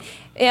side,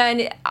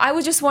 and I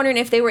was just wondering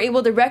if they were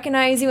able to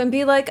recognize you and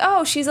be like,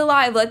 oh, she's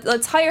alive.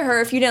 Let's hire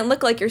her if you didn't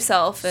look like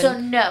yourself. And, So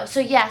no. So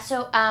yeah.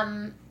 So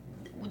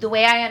the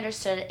way I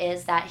understood it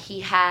is that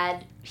he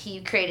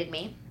created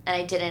me, and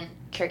I didn't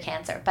cure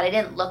cancer, but I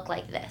didn't look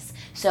like this.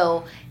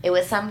 So it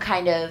was some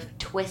kind of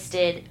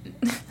twisted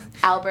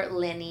Albert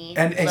Linney.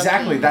 And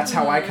exactly, looking- that's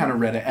how I kind of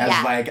read it, as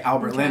Yeah. like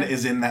Albert Lynn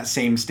is in that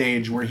same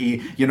stage where he,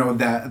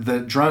 that the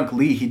drunk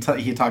Lee, he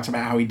talks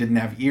about how he didn't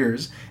have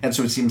ears, and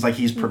so it seems like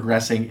he's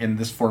progressing in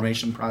this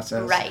formation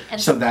process. Right, and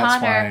so that's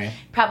Connor why.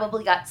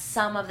 probably got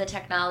some of the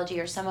technology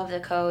or some of the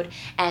code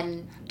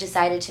and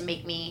decided to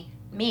make me,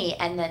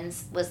 and then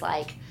was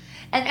like,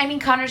 and I mean,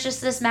 Connor's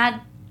just this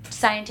mad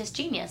scientist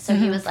genius, so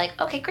he was like,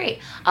 okay, great,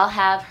 I'll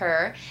have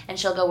her and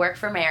she'll go work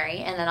for Mary,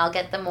 and then I'll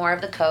get the more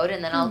of the code,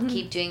 and then I'll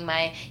keep doing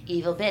my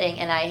evil bidding,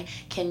 and I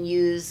can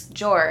use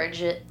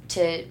George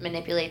to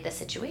manipulate the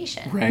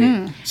situation.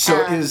 Right. So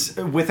is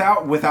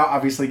without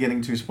obviously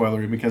getting too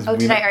spoilery, because Oh, we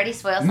did know, I already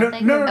spoil no,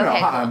 something? no,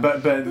 Okay, uh-uh, cool.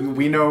 but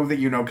we know that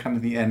kind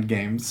of the end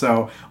game.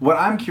 So what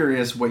I'm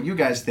curious, what you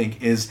guys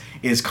think is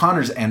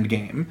Connor's end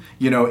game.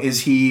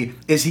 Is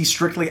he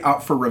strictly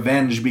out for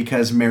revenge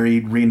because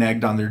Mary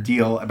reneged on their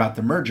deal about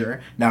the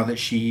merger now that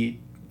she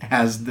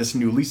has this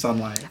new lease on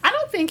life? I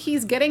don't think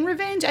he's getting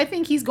revenge. I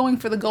think he's going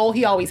for the goal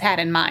he always had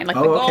in mind. Like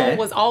the Oh, goal okay.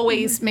 was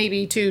always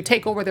maybe to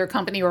take over their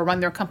company or run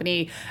their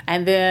company.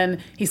 And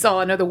then he saw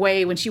another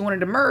way when she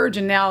wanted to merge.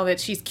 And now that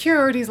she's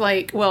cured, he's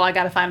like, well, I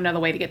got to find another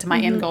way to get to my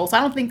end goal. So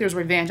I don't think there's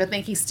revenge. I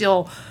think he's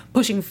still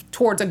pushing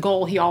towards a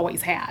goal he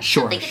always had.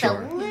 Sure, I think it's a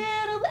little bit,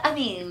 I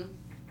mean,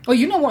 Well,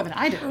 you know more than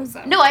I do.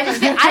 So. no, I just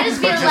feel But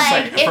just, like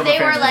like, if from they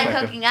a were fan's like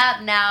perspective. hooking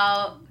up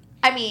now,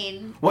 I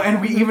mean, Well, and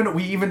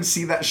we even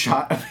see that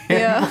shot of him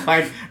Yeah.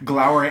 like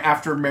glowering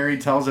after Mary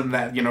tells him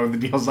that the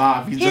deal's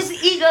off. He's his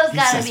just, ego's he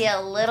got to says- be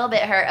a little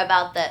bit hurt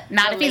about the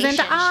Not if he's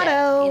into relationship,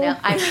 Otto.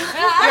 I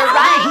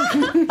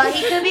mean, you're right, but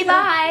he could be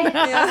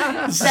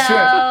bi. This So is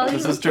true.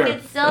 This is he true.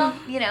 could still,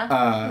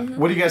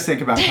 What do you guys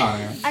think about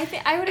Connor?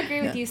 I would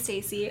agree with you,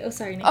 Stacey. Oh,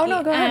 sorry, Nikki. Oh,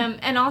 no, go ahead.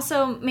 And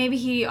also, maybe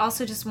he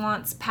also just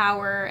wants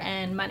power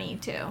and money,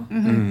 too.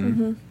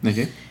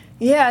 Nikki?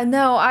 Yeah,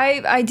 no,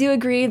 I do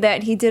agree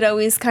that he did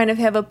always kind of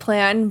have a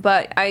plan,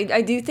 but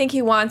I do think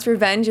he wants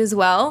revenge as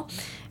well.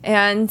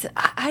 And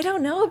I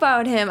don't know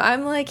about him.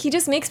 I'm like, he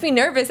just makes me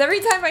nervous. Every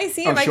time I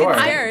see him, Oh, sure. I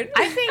get scared.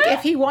 I think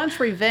if he wants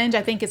revenge,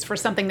 I think it's for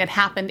something that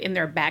happened in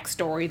their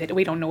backstory that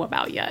we don't know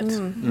about yet.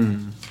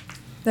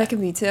 That could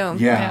be too.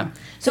 Yeah.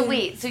 So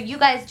wait, so you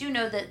guys do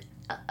know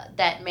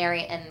that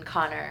Mary and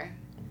Connor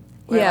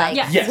were Yeah. like,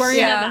 Yes, Yes. we're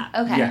Yeah.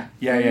 okay.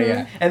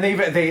 Yeah. And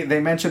they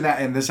mentioned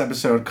that in this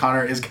episode,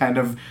 Connor is kind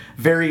of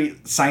very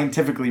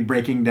scientifically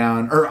breaking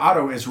down, or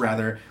Otto is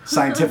rather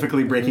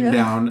scientifically breaking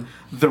down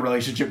the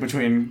relationship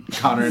between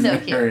Connor and So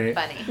Mary. cute,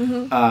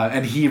 funny.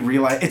 And he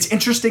realized it's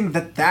interesting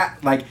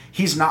that like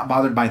he's not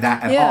bothered by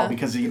that at Yeah. all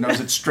because he knows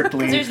it's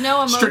strictly There's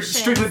no emotions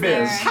strictly biz.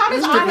 there. How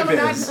does Strictly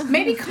Otto biz. not?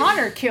 Maybe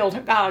Connor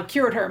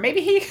cured her.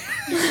 Maybe he.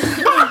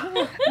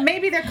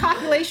 Maybe their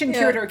copulation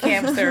cured her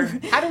cancer.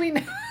 How do we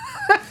know?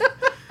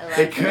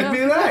 It could be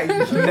that.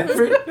 You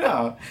never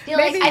know. I feel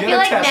like Get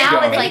a test now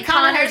going. it's like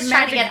Connor Connor's has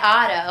trying to magic-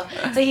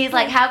 get Otto. So he's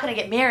like, how can I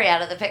get Mary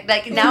out of the picture?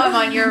 Like, now I'm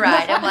on your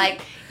ride. I'm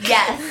like,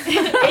 yes.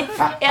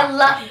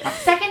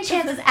 Second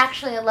Chance is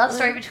actually a love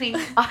story between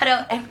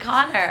Otto and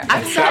Connor.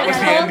 I'm That was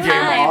the end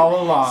game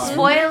all along.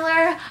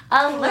 Spoiler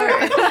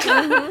alert.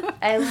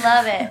 I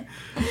love it.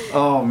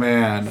 Oh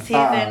man.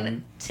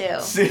 Season 2.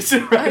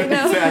 Season right,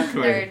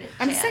 exactly. Third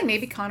I'm just saying, chance.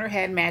 maybe Connor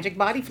had magic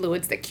body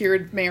fluids that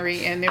cured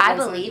Mary, and there I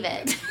was believe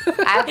it.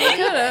 I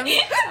believe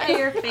it.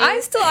 Your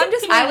face. I'm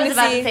just I waiting was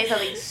to about see. to say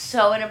something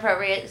so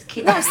inappropriate.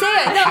 Keep No, say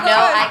it. No, go No,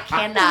 ahead. I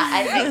cannot.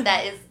 I think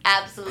that is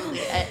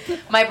absolutely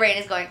my brain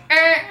is going.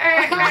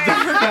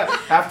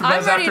 After I'm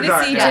Buzz ready After to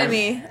Dark, see guys.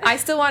 Jimmy. I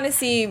still want to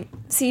see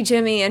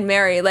Jimmy and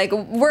Mary. Like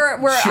we're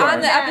Sure.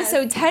 on the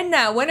episode 10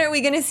 now. When are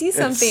we going to see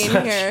something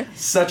here?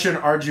 Such an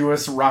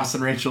arduous Ross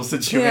and Rachel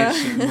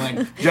situation.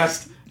 Like,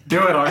 just do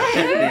it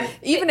already.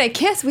 Even a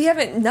kiss, we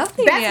haven't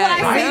nothing That's yet.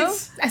 what I you know?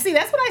 say. I see.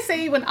 That's what I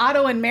say when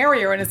Otto and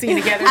Mary are in a scene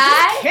together.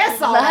 I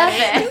Kiss love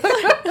already.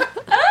 it.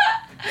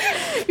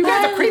 You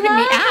guys are creeping me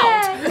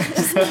I out. love it.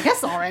 Just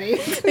kiss already.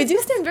 They do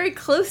stand very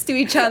close to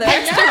each other,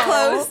 extra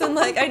close, and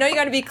like I know you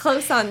got to be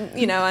close on on Do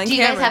you guys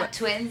camera. have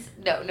twins?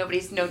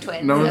 No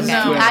twins. No one's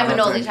okay. twins, I I'm an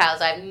don't only think. child,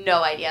 so I have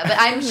no idea. But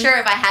I'm sure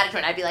if I had a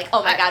twin, I'd be like,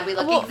 oh my god, we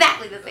look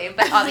exactly the same.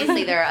 But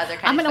obviously there are other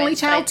kinds I'm of an only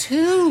twins, but child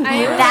too.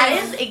 That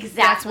is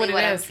exactly what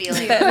what it I'm is.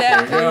 feeling.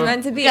 that was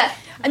meant to be. Yeah.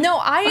 No,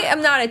 I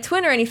am not a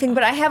twin or anything,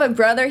 but I have a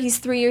brother. He's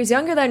 3 years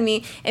younger than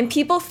me, and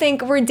people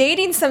think we're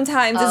dating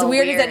sometimes. As Oh,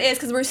 weird as that weird. is,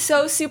 because we're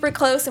so super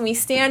close and we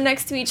stand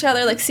next to each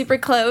other like super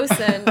close.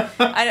 And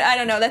I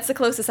don't know. That's the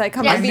closest I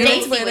come Yeah, to being a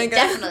Stacey twin. I would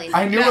guess. definitely.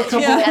 I knew a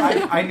couple.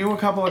 Yeah. I knew a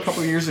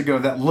couple years ago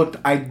that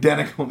looked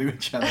identical to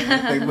each other.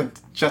 They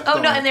looked just. Oh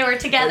no, alike. and they were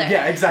together.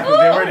 Yeah, exactly.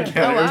 They were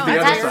together. Oh, It was wow. the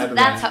other side of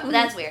That's that.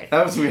 that's weird.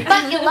 That was weird.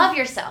 But you love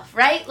yourself,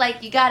 right?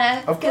 Like you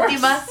gotta, Of because you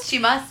course. must, she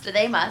must, or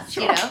they must,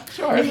 you Sure, know.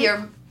 sure. If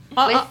you're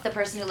with the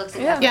person who looks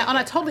exactly Yeah, on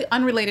a totally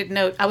unrelated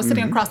note, I was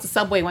sitting across the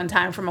subway one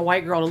time from a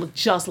white girl who looked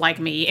just like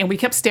me, and we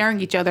kept staring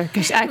at each other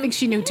because I think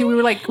she knew too.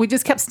 We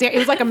just kept staring. It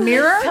was like a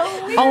mirror,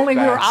 only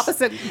we were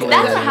opposite.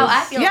 That's how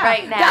I feel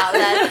right now.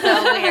 That's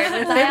so weird.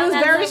 It was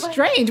very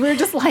strange. We were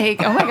just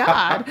like, oh my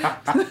God.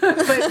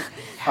 But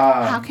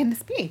how can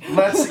this be?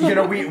 Let's,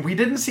 we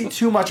didn't see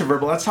too much of her,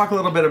 but let's talk a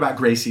little bit about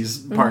Gracie's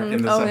part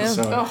in this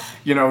episode.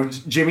 Yeah.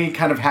 Jimmy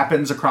kind of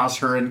happens across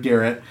her and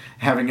Garrett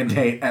having a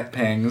date at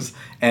Pang's,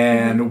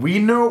 and we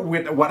know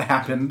what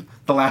happened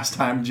the last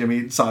time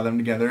Jimmy saw them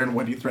together and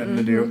what he threatened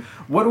to do.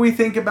 What do we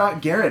think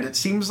about Garrett? It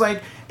seems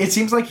like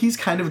he's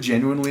kind of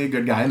genuinely a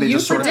good guy, and they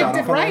just sort of got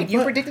off on one foot.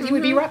 You predicted he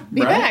would be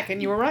back,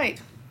 and you were right.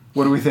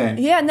 What do we think?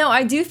 Yeah, no,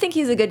 I do think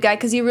he's a good guy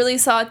because you really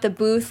saw at the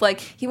booth, like,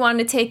 he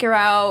wanted to take her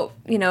out,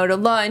 to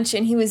lunch,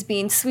 and he was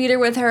being sweeter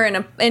with her,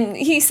 and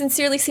he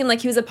sincerely seemed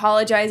like he was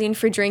apologizing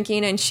for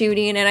drinking and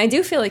shooting, and I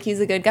do feel like he's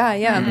a good guy,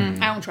 yeah.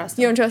 Mm-hmm. I don't trust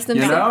him. You don't trust him?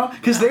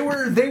 Because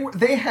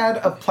they had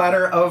a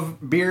platter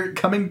of beer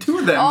coming to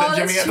them that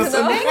Jimmy had to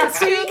send. That's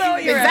true, though.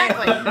 You're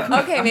Exactly.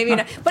 Right. Okay, maybe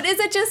not. But is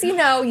it just,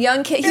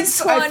 young kid, he's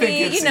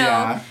 20,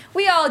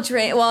 we all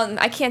drink, well,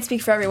 I can't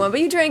speak for everyone, but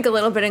you drank a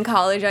little bit in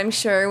college, I'm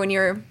sure, when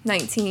you're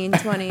 19,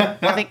 20.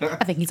 I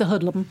think he's a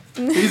hoodlum.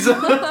 He's a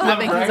I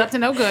think he's up to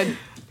no good.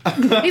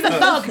 He's a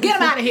thug. Get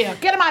him out of here.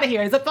 Get him out of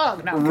here. He's a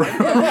thug. No.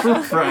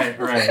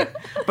 Right.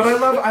 But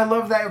I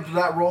love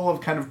that role of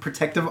kind of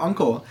protective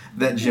uncle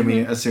that Jimmy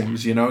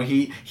assumes.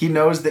 He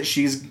knows that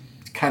she's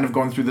kind of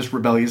going through this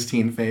rebellious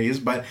teen phase,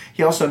 but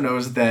he also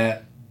knows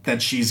that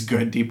she's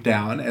good deep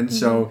down, and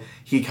so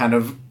he kind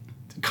of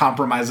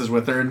compromises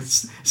with her and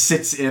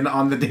sits in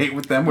on the date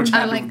with them, which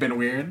had to have been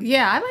weird.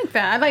 Yeah, I like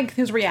that. I like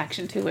his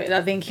reaction to it.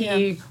 I think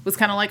he was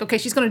kind of like, okay,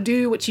 she's going to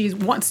do what she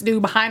wants to do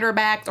behind our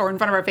backs or in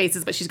front of our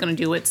faces, but she's going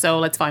to do it, so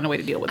let's find a way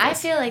to deal with this. I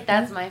feel like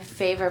that's my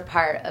favorite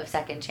part of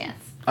Second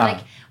Chance.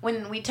 Like,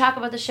 when we talk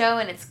about the show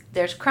and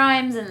there's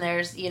crimes and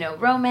there's,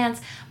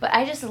 romance, but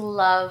I just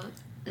love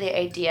the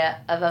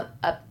idea of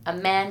a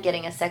man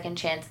getting a second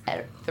chance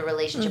at the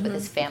relationship with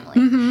his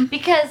family.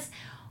 Because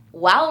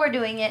while we're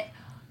doing it,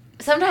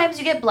 sometimes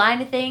you get blind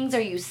to things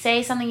or you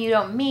say something you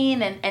don't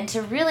mean, and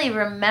to really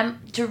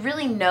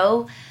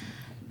know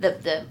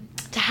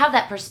to have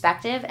that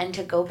perspective and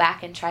to go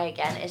back and try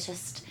again, it's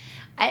just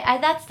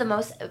that's the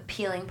most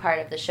appealing part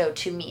of the show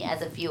to me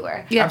as a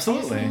viewer. Yeah,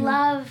 absolutely.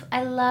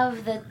 I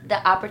love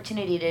the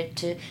opportunity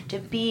to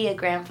be a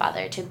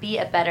grandfather, to be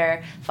a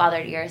better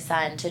father to your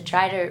son, to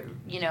try to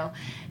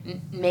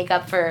make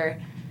up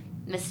for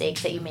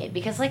mistakes that you made,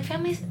 because like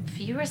families,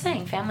 you were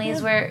saying, family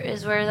is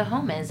where the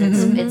home is.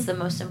 It's the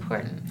most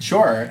important.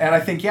 Sure. And I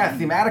think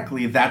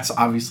thematically that's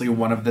obviously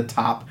one of the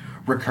top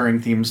recurring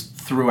themes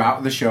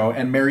throughout the show,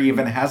 and Mary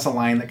even has a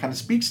line that kind of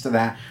speaks to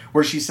that,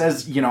 where she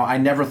says, I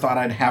never thought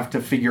I'd have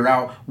to figure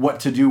out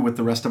what to do with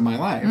the rest of my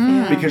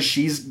life, because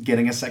she's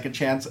getting a second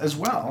chance as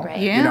well.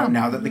 Right. Yeah.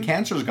 Now that the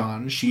cancer's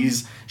gone, she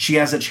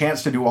has a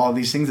chance to do all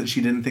these things that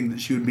she didn't think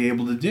that she would be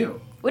able to do.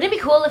 Wouldn't it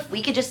be cool if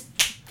we could just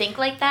think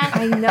like that?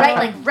 I know. Right?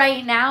 Like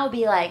right now,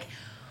 be like,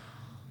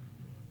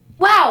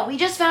 wow, we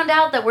just found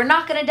out that we're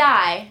not going to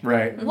die.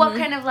 Right. What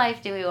kind of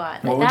life do we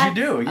want? What would you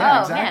do?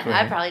 Yeah, exactly.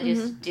 Man, I'd probably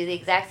just do the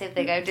exact same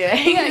thing I'm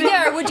doing.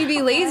 Yeah, or would you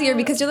be lazier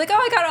because you're like,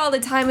 I got all the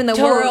time in the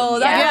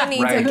world. I don't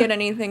need to get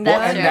anything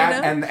done.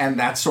 And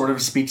that sort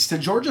of speaks to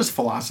George's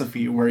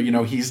philosophy, where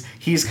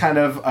he's kind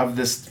of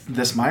this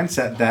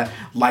mindset that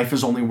life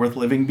is only worth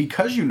living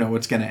because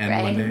it's going to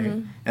end one day,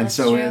 and That's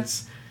so true.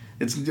 it's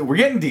we're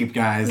getting deep,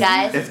 guys.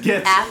 It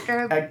gets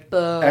existential.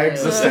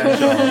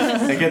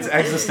 It gets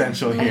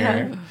existential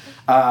here.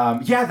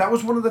 That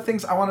was one of the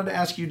things I wanted to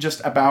ask you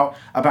just about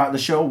the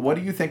show. What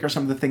do you think are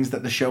some of the things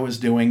that the show is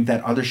doing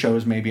that other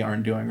shows maybe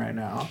aren't doing right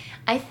now?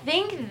 I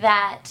think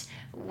that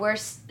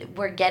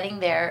we're getting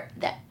there,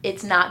 that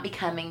it's not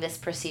becoming this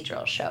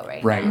procedural show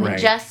right now. Right. We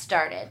just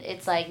started.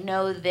 It's like,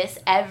 no,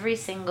 every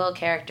single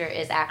character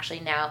is actually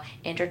now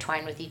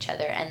intertwined with each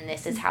other, and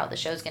this is how the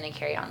show's going to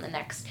carry on the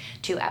next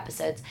 2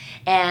 episodes.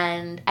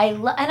 And I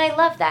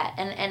love that.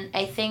 And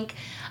I think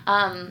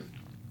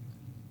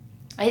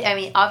I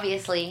mean,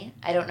 obviously,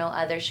 I don't know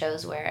other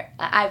shows where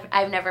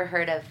I've never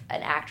heard of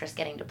an actress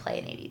getting to play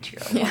an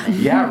 82-year-old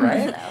woman. Yeah,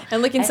 right. So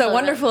And looking so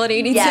wonderful at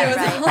 82 yeah, as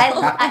right.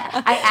 well.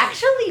 I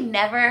actually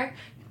never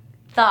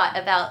thought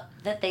about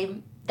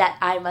that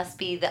I must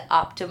be the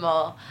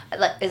optimal.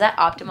 Like, is that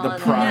optimal? The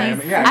as prime.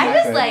 well? Yeah, I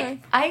just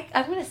exactly.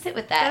 I'm gonna sit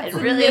with that That's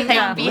and really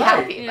amazing. be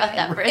happy about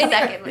that for a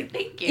second. Like,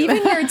 thank you. Even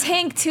your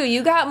tank too.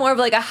 You got more of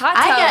like a hot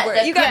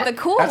tub. You got the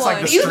cool That's one.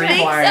 like the you think so?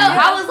 streamlined.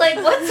 I was like,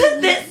 what's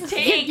in this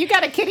tank? You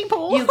got a kiddie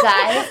pool? You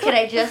guys, can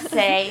I just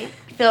say,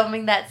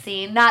 filming that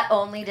scene, not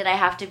only did I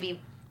have to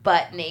be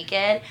butt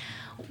naked,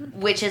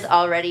 which is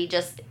already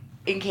just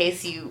in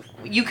case you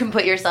can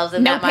put yourselves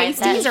in No that mindset.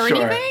 pasties or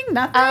Sure. anything?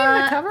 Nothing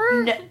to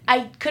cover? No,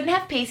 I couldn't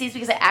have pasties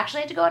because I actually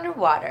had to go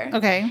underwater.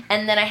 Okay.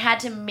 And then I had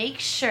to make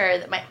sure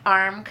that my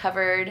arm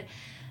covered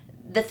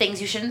the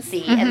things you shouldn't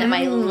see, and then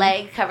my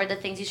leg covered the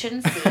things you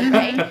shouldn't see,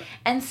 right?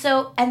 And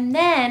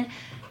then,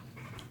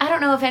 I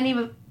don't know if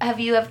any of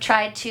you have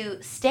tried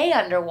to stay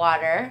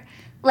underwater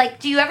like,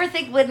 do you ever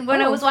think when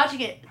I was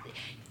watching it,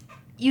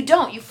 you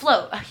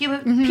float. People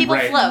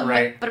Right, float,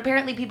 right. but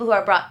apparently people who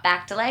are brought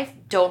back to life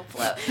don't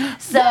float.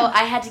 So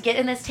I had to get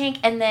in this tank,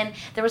 and then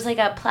there was like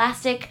a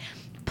plastic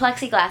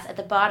plexiglass at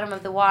the bottom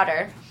of the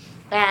water,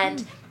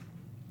 and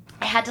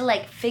I had to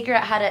like figure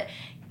out how to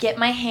get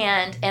my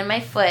hand and my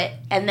foot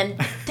and then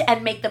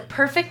and make the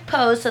perfect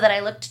pose so that I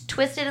looked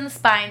twisted in the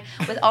spine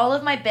with all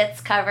of my bits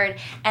covered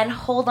and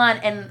hold on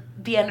and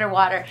be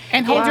underwater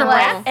And hold your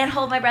breath. and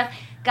hold my breath.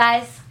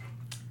 Guys,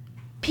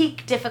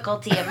 peak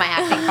difficulty of my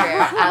acting career.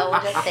 I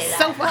will just say that.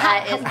 So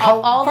That is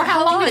all for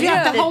how long did you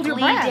have to the hold your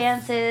glee breath?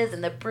 dances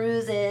and the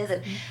bruises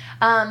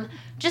and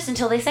just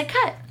until they said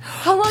cut.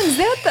 How long is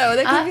that though?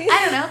 That could be.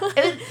 I don't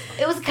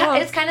know. It was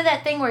kind of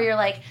that thing where you're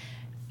like,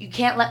 you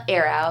can't let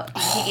air out.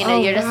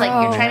 You're just like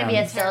you're trying to be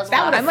as still as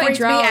That would possible. have freaked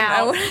me drown.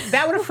 out.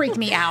 That would have freaked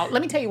me out.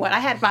 Let me tell you what. I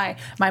had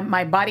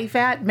my body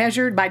fat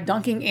measured by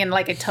dunking in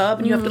like a tub,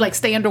 and you have to like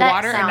stay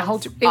underwater and sounds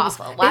hold. It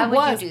awful. was Why it would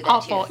was you do that to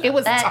awful. yourself? It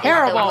was That is the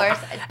terrible.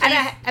 worst. And I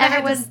had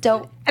Everyone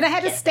don't and I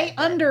had to get stay that.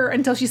 under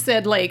until she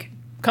said like,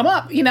 come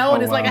up, and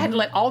it's like I wow. had to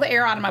let all the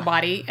air out of my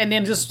body and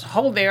then just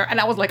hold there, and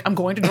I was like, I'm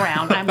going to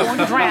drown. I'm going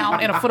to drown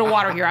in a foot of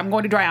water here. I'm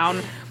going to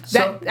drown.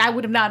 So- I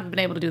would have not been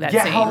able to do that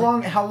Yeah, scene.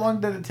 how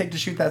long did it take to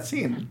shoot that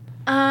scene?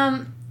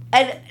 And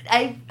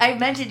I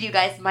mentioned you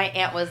guys. My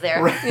aunt was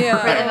there Right. for the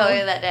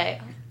movie that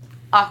day.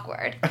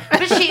 Awkward,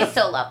 but she's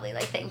so lovely.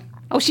 Like, thank.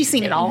 Oh, she's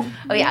seen it all.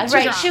 Oh yeah, She's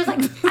right. wrong. She was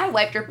like, I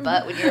wiped your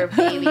butt when you were a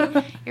baby.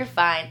 You're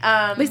fine.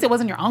 At least it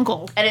wasn't your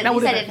uncle. And at That least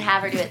would've I been- didn't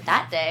have her do it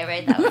that day,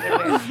 right? That would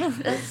have been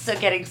weird. This is so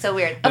getting so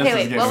weird. This Okay, is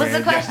wait. getting What was the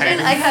weird, question?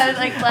 guys. I got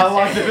like How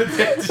long flustered. did it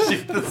take to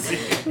shoot the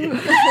scene?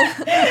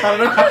 I don't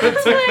know how it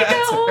took Like a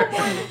that whole turn.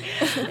 morning.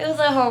 It was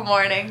a whole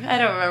morning. I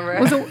don't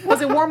remember.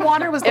 Was it warm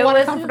water? Was the It water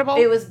was comfortable?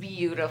 It was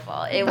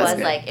beautiful. It was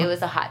good. like it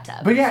was a hot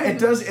tub. But yeah, it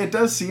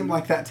does seem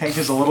like that tank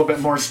is a little bit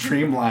more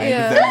streamlined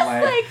Yeah. than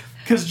like. Like-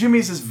 Because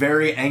Jimmy's is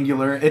very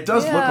angular. It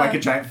does look Yeah. like a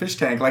giant fish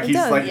tank, like he's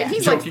does. like Yeah.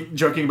 He's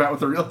joking about with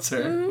the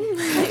realtor.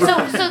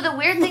 So the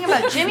weird thing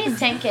about Jimmy's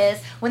tank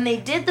is when they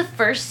did the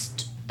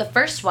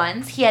first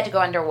ones, he had to go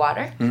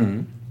underwater,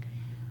 Mm-hmm.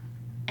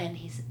 and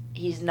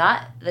he's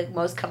not the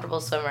most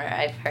comfortable swimmer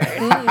I've heard.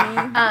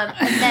 And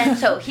then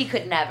so he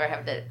could never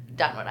have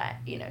done what I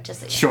just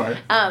so you know.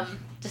 Sure.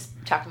 Just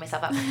talking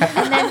myself up.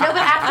 And then but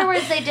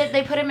afterwards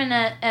they put him in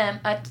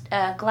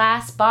a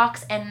glass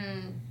box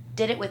and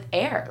did it with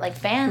air, like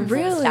fans and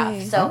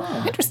Really? stuff.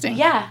 So Interesting.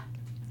 yeah.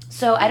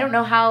 So I don't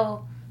know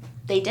how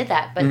they did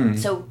that, but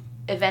so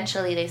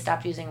eventually they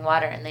stopped using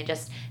water and they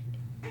just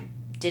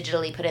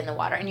digitally put in the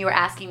water. And you were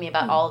asking me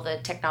about all the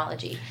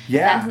technology.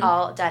 Yeah. That's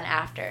all done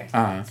after.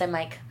 Uh-huh. So I'm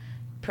like,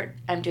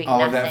 I'm doing All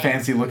nothing. of that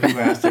fancy looking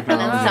glass and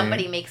technology. then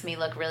somebody makes me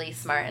look really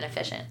smart and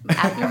efficient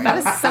afterwards. That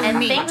is so and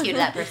neat. thank you to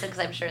that person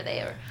because I'm sure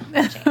they were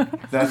watching.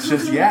 That's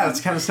just that's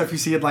kind of stuff you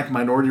see in like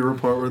Minority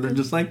Report where they're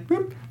just like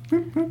boop,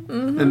 boop,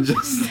 boop, and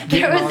just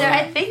There was all I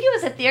that. think it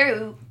was a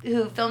theory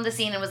who filmed a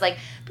scene and was like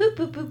boop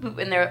boop boop boop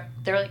and they're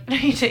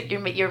like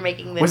you're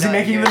making the Was he noise.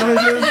 making the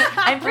noises?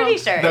 I'm pretty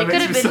sure That it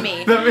could makes have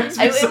me been so- me. that makes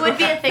me It so would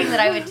be a thing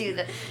that I would do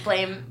that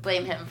blame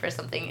him for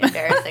something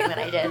embarrassing that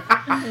I did.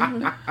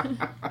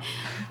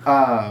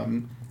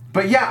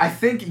 But yeah, I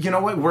think you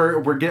know what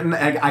we're getting.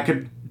 I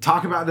could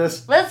talk about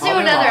this. Let's do all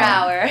day another long.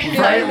 hour.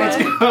 Right? Let's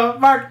go.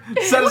 Mark,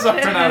 set us up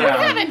for another We hour.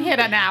 haven't hit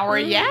an hour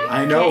yet.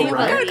 I know, Can you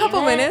right? believe A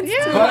couple it? minutes.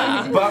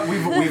 But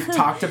we've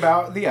talked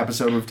about the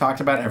episode. We've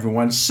talked about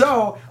everyone.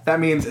 So that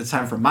means it's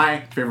time for my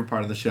favorite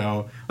part of the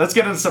show. Let's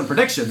get into some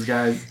predictions,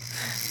 guys.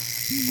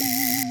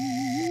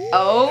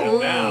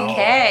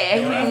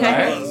 Okay.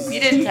 Alright. You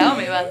didn't tell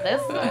me about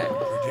this one.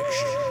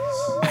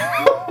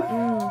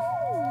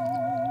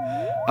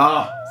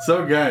 Oh,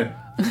 so good.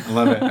 I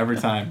love it every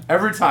time.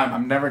 Every time.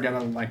 I'm never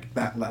gonna like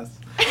that less.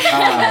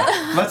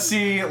 Let's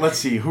see.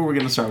 Who are we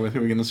gonna start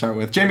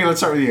with? Jamie, let's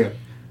start with you.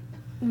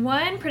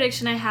 One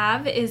prediction I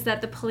have is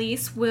that the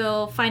police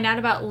will find out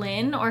about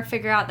Lynn or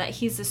figure out that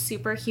he's a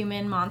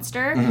superhuman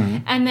monster,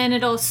 and then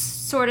it'll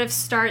sort of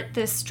start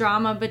this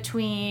drama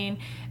between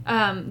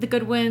the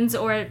Goodwins,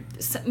 or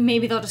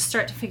maybe they'll just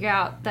start to figure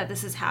out that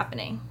this is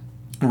happening.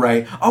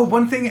 Right. Oh,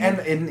 one thing, and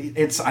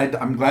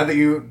I'm glad that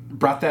you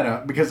brought that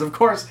up because, of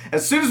course,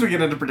 as soon as we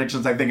get into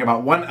predictions, I think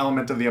about one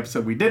element of the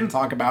episode we didn't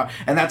talk about,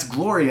 and that's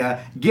Gloria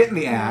getting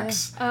the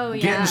axe, Oh,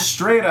 yeah. getting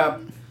straight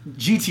up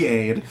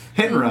GTA'd,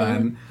 hit and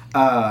run.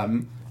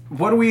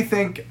 What do we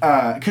think?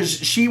 Because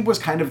she was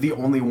kind of the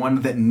only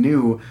one that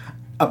knew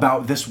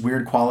about this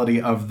weird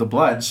quality of the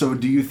blood. So,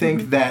 do you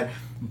think that?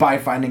 By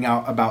finding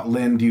out about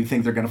Lynn, do you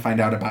think they're going to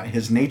find out about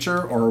his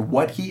nature or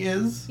what he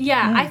is?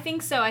 Yeah, I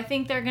think so. I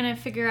think they're going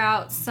to figure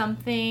out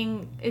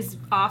something is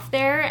off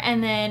there,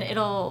 and then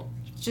it'll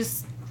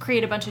just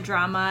create a bunch of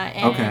drama,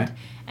 and Okay.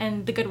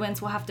 and the Goodwins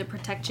will have to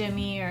protect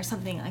Jimmy or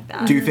something like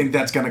that. Do you think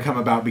that's going to come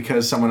about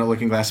because someone at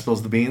Looking Glass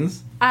spills the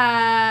beans?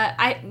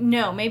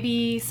 No,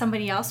 maybe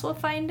somebody else will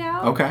find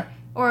out. Okay.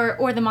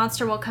 Or the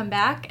monster will come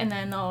back, and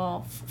then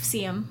they'll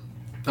see him.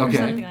 or Okay.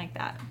 something like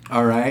that.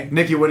 All right.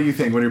 Nikki, what do you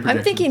think? What are your predictions?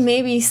 I'm thinking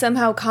maybe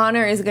somehow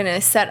Connor is going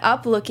to set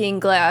up Looking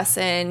Glass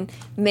and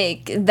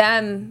make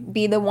them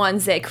be the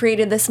ones that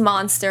created this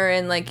monster,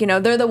 and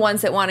they're the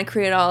ones that want to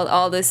create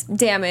all this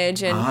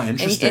damage and,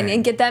 interesting.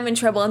 and get them in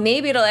trouble. And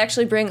maybe it'll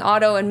actually bring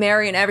Otto and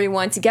Mary and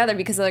everyone together,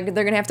 because they're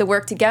going to have to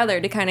work together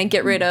to kind of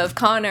get rid of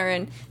Connor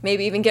and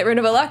maybe even get rid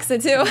of Alexa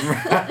too.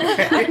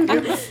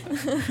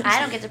 I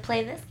don't get to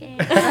play this game.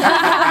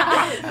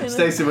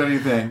 Stacey, what do you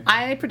think?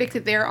 I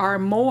predicted there are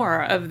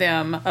more of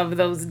them, of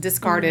those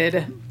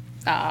discarded,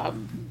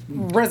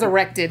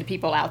 resurrected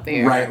people out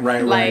there.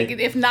 Right. Like,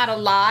 if not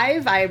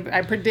alive,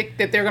 I predict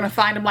that they're going to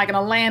find them like in a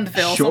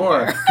landfill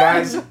Sure. somewhere.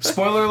 Guys,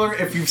 spoiler alert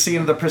if you've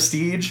seen The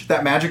Prestige,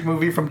 that magic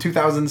movie from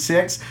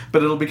 2006,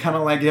 but it'll be kind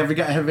of like, have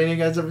any of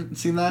you guys ever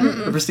seen that?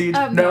 The Prestige?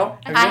 No?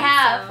 I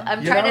have.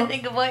 I'm You trying know? to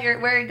think of where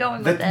you're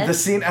going The, with this. the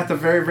scene at the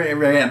very, very,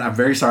 very end, I'm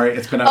very sorry,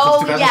 it's been out Oh,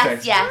 since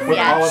 2006. yes, with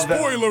yes. all of the,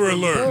 Spoiler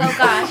alert! Oh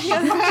gosh,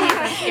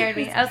 that scared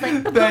me. I was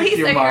like, the Thank police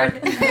you, are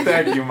Mark. here.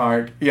 Thank you,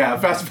 Mark. Yeah,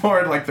 fast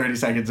forward like 30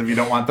 seconds if you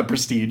don't want The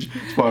Prestige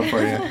spoiled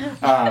for you.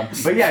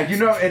 But yeah,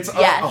 it's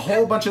Yes. a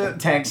whole bunch of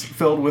tanks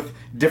filled with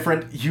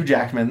different Hugh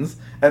Jackmans,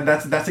 and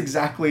that's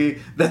exactly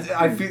that.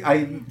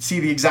 I see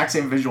the exact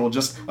same visual,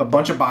 just a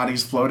bunch of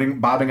bodies floating,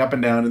 bobbing up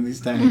and down in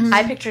these tanks.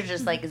 I picture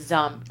just like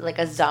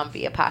a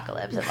zombie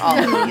apocalypse of all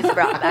of these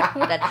brought back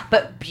from the dead,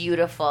 but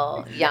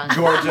beautiful, young,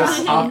 Gorgeous,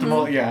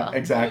 optimal. Yeah,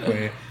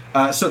 exactly.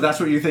 So that's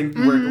what you think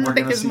we're I going think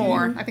to there's see?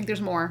 more. I think there's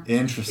more.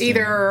 Interesting.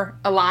 Either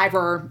alive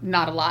or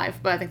not alive,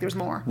 but I think there's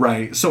more.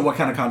 Right. So what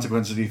kind of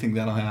consequences do you think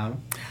that'll have?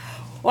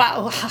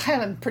 Wow, I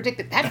haven't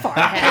predicted that far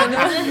ahead.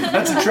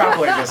 Let's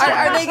extrapolate this.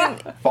 Are they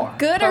gonna, far?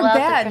 good or Pull out the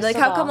bad? Like,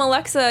 crystal how come ball.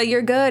 Alexa,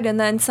 you're good, and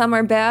then some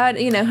are bad?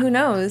 Who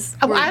knows?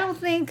 I don't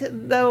think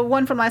the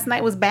one from last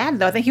night was bad,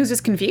 though. I think he was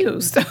just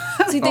confused.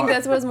 So you think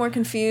that's what was more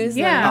confused?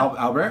 Yeah.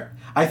 Albert?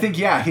 I think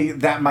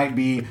that might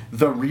be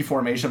the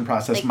reformation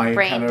process. like Might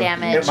brain kind of,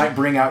 damage. It might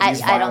bring out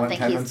these I violent don't think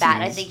tendencies. he's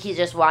bad. I think he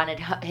just wanted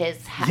his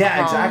Yeah,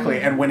 home.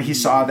 exactly. And when he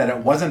saw that it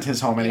wasn't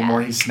his home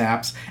anymore, Yeah. he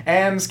snaps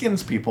and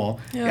skins people,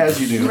 as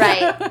you do.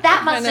 Right.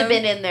 That must Kind have of.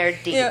 been in there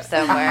deep Yeah.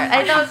 somewhere.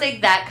 I don't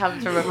think that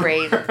comes from a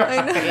brain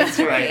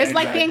injury. Right. It's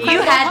like the Exactly. Incredible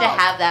You had to Hulk.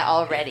 have that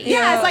already.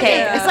 Yeah, it's like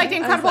Okay. it's like the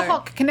I'm Incredible sorry.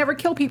 Hulk can never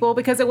kill people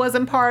because it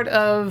wasn't part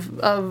of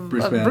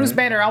Bruce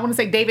Banner. I want to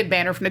say David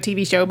Banner from the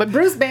TV show, but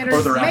Bruce Banner's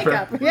Or the rapper.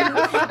 makeup.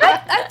 Yeah.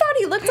 I thought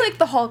he looked like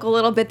the Hulk a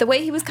little bit. The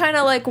way he was kind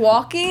of like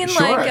walking,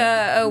 Sure. like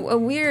a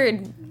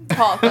weird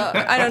Hulk.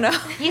 I don't know.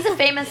 He's a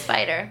famous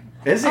fighter.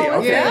 Is he?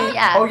 Okay. yeah?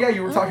 Yeah. Oh, yeah,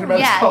 you were talking about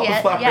his Yeah,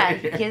 cauliflower yeah.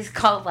 ear. He has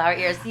cauliflower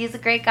ears. He's a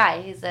great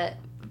guy. He's a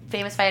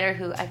famous fighter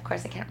who, of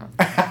course, I can't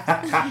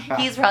remember.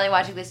 He's probably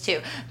watching this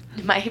too.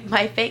 My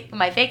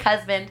fake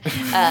husband,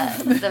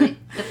 the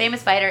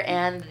famous fighter,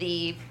 and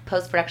the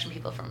post-production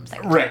people from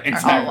Second Right, City are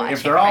exactly. all watching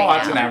If they're all right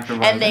watching now.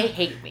 afterwards. And they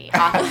hate me.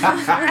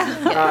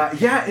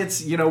 Yeah,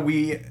 it's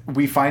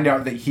we find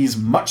out that he's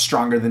much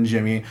stronger than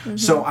Jimmy.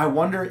 So I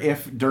wonder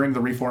if during the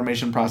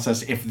reformation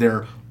process, if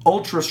they're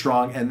ultra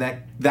strong, and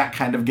that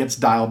kind of gets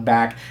dialed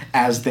back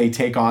as they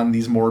take on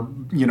these more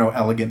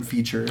elegant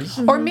features.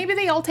 Or maybe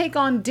they all take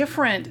on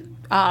different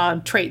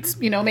traits.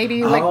 Maybe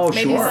maybe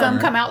sure. some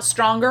come out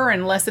stronger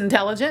and less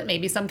intelligent.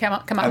 Maybe some come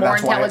out And more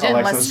that's why intelligent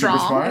and less Alexa's super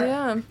strong. smart.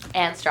 Yeah.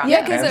 and strong. Yeah,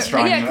 And because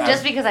strong, yeah,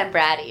 Just because I'm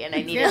bratty and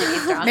I needed to be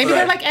strong. Maybe Right.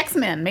 they're like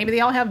X-Men. Maybe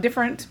they all have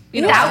different.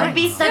 that would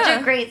be such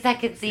Yeah. a great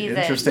second season.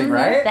 Interesting,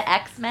 right? The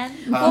X-Men.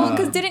 well,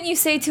 because didn't you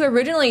say too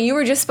originally you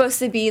were just supposed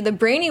to be the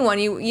brainy one?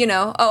 You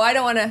know. Oh, I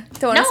don't want to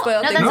No,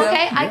 spoil that's things.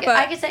 okay. But-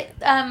 I could say.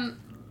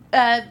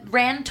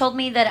 Rand told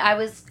me that I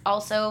was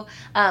also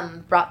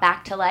brought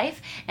back to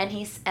life, and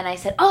I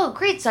said, "Oh,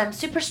 great! So I'm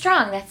super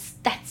strong.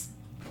 That's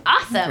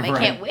awesome. I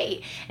Right. can't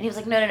wait." And he was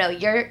like, "No,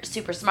 you're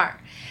super smart."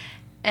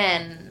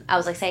 And I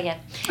was like, "Say again."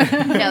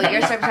 No,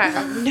 you're super smart.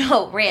 I was like,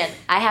 no, Rand,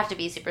 I have to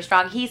be super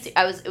strong.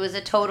 It was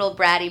a total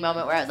bratty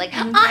moment where I was like,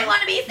 "I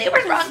want to be super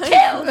strong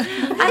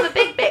too. I'm a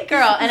big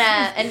girl."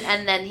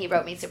 And then he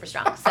wrote me super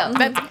strong. So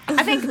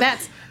I think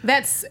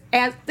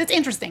that's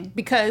interesting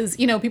because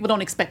people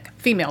don't expect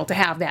female to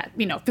have that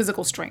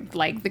physical strength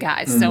like the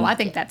guys. So I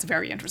think that's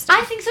very interesting.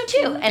 I think so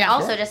too. And Yeah.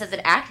 also, just as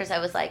an actress, I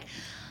was like,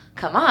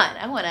 come on,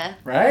 I want to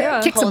Right?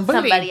 Yeah. Kick some hold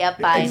booty. somebody up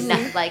by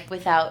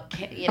without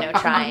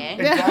trying.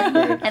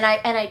 Exactly. And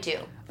I do.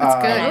 That's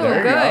good. There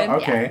you good. go.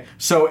 Okay.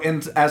 So,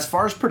 as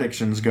far as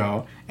predictions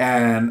go,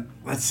 and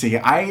let's see,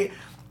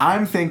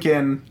 I'm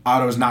thinking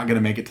Otto's not going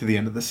to make it to the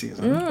end of the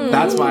season.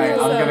 That's why I'm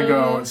going to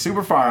go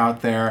super far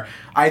out there.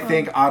 I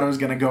think Otto's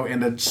going to go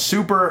into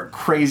super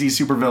crazy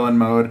supervillain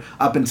mode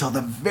up until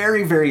the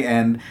very, very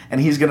end, and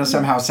he's going to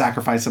somehow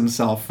sacrifice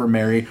himself for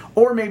Mary,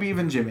 or maybe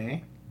even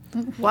Jimmy.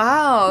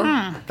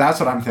 Wow. That's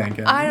what I'm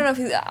thinking. I don't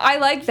know if I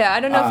like that. I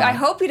don't know if I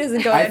hope he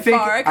doesn't go that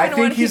far. I kind of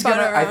want to keep on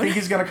around. I think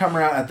he's gonna come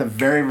around at the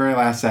very, very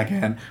last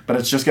second, but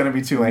it's just gonna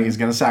be too late. He's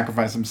gonna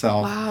sacrifice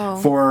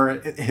himself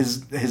for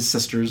his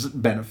sister's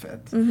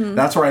benefit.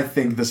 That's where I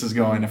think this is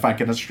going. If I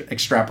can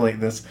extrapolate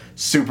this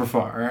super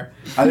far,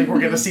 I think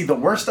we're gonna see the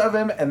worst of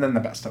him and then the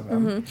best of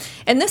him.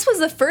 And this was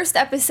the first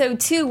episode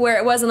too, where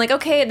it wasn't like,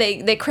 okay,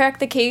 they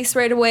cracked the case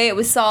right away, it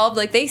was solved.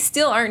 Like they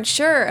still aren't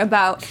sure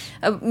about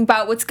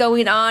what's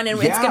going on,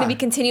 and it's going to be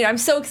continued. I'm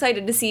so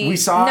excited to see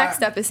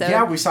next episode.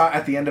 Yeah, we saw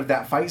at the end of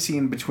that fight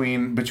scene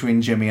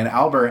between Jimmy and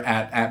Albert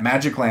at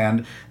Magic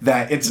Land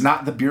that it's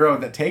not the Bureau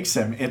that takes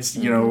him. It's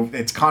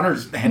it's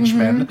Connor's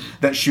henchmen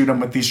that shoot him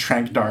with these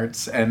tranq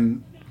darts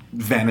and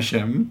vanish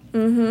him.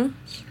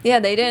 Yeah,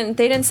 they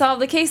didn't solve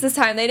the case this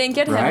time. They didn't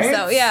get him. Right?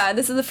 So yeah,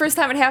 this is the first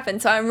time it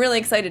happened. So I'm really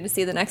excited to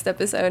see the next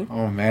episode.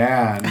 Oh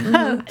man.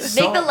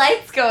 Make the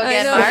lights go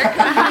again,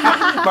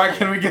 Mark. Mark,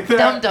 can we get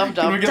that? Dum,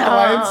 can we get the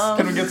lights?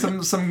 Can we get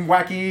some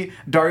wacky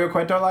Dario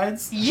Cueto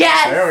lights?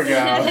 Yes. There we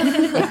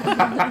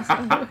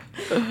go.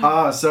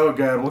 Oh, so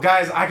good. Well,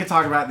 guys, I could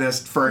talk about this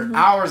for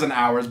hours and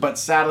hours, but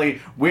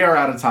sadly, we are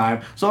out of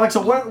time. So,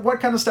 Alexa, what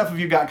kind of stuff have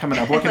you got coming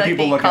up? What can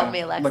people look at? Called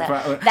me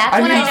Alexa.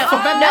 That's when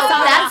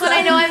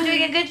I know I'm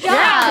doing a good job.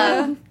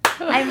 Yeah.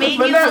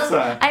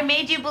 I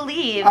made you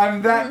believe.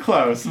 I'm that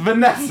close.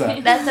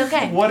 Vanessa. That's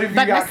okay. What have you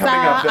got coming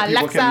up that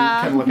people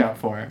can look out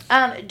for?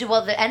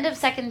 Well, the end of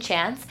Second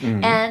Chance,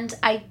 and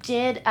I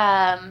did.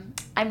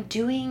 I'm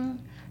doing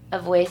a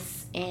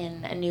voice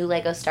in a new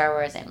Lego Star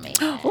Wars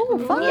animation.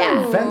 Oh, fun!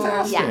 Yeah,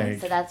 Fantastic. Yeah,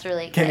 so that's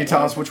really exciting. Can you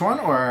tell us which one,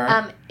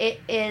 or?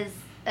 It is.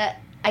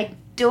 I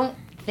don't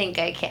think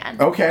I can.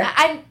 Okay.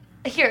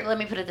 Here, let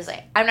me put it this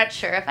way. I'm not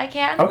sure if I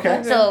can.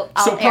 Okay. So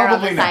I'll err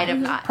on the side of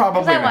not.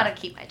 Probably because I want to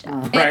keep my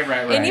job. Right.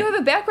 And you have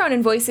a background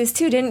in voices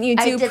too, didn't you?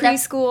 Do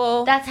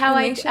preschool. That's how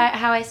animation?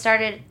 how I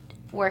started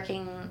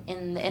working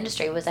in the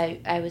industry. Was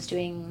I was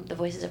doing the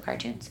voices of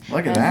cartoons.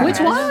 Look at that.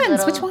 Which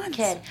ones? Which ones?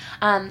 Kid.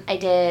 I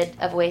did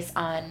a voice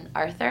on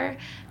Arthur,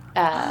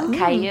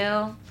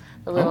 Caillou,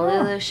 the Little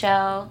Lulu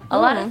show. A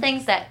lot of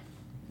things that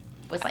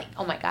was like,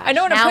 oh my gosh. I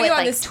don't want to put you on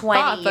like the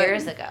spot, 20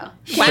 years ago.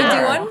 Can you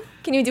do one?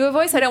 Can you do a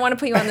voice? I don't want to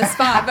put you on the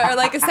spot, but or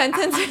like a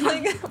sentence,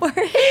 like a word.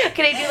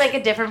 Can I do like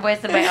a different voice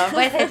than my own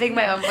voice? I think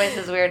my own voice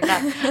is weird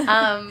enough.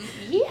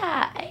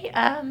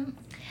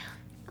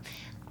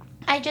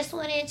 I just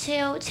wanted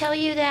to tell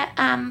you that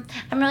I'm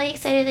really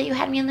excited that you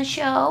had me on the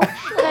show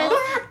because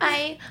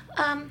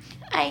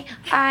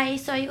I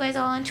saw you guys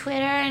all on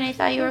Twitter and I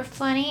thought you were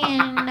funny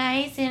and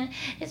nice and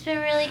it's been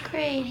really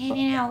great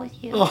hanging out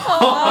with you.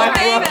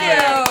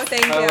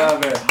 Thank you. I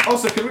love it.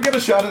 Also, can we get a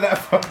shot of that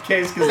phone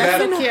case? Because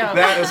that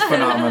is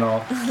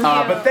phenomenal.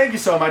 But thank you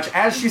so much.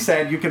 As she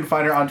said, you can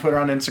find her on Twitter,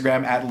 on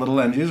Instagram at Little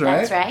Engies,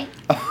 right? That's right.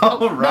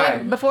 All right.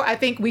 But before, I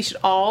think we should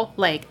all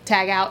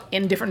tag out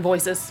in different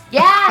voices.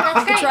 Yeah,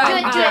 that's great.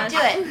 Try. Do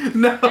it.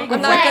 No.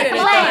 I'm not good at it.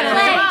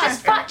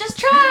 Play. Just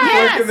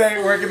try.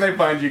 Where can they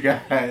find you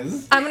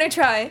guys? I'm gonna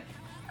try.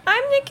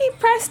 I'm Nikki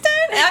Preston.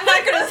 I'm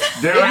not gonna.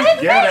 Do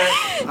it. Get it.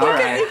 All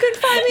right. You can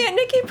find me at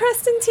Nikki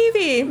Preston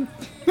TV.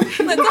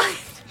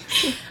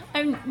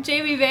 I'm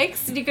Jamie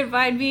Vicks. You can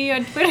find me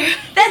on Twitter.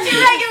 That's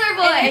your regular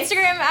voice.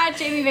 Instagram at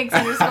Jamie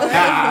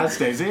Vicks_.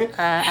 Stacey.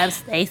 I'm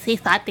Stacey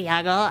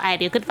Santiago,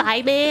 and you can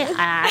find me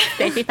at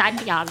Stacey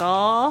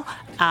Santiago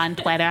on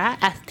Twitter,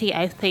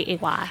 STACEY.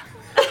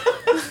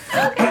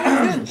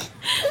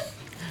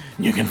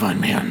 You can find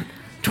me on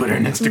Twitter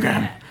and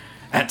Instagram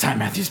at Time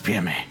Matthews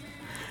PMA,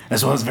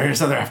 as well as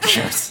various other after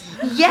shows.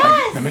 Yes.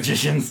 Like The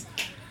Magicians,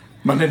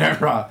 Monday Night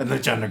Raw, and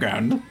The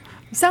Underground.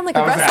 You sound like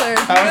a wrestler.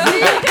 That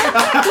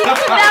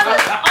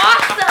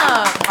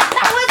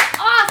was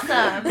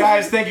awesome.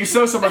 Guys, thank you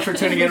so much for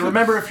tuning in.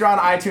 Remember, if you're on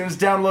iTunes,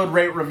 download,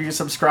 rate, review,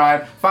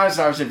 subscribe. 5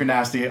 stars if you're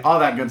nasty. All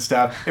that good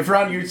stuff. If you're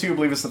on YouTube,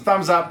 leave us a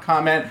thumbs up,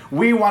 comment.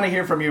 We want to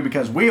hear from you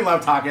because we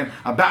love talking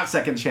about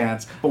Second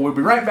Chance. But we'll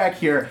be right back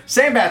here,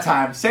 same bad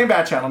time, same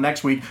bad channel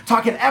next week,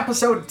 talking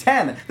episode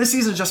 10. This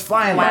season's just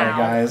flying by,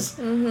 guys.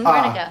 Where'd it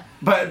go?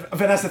 But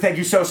Vanessa, thank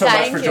you so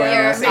much for joining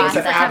us. It was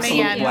an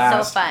absolute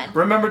blast. So fun.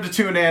 Remember to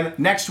tune in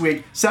next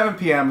week, 7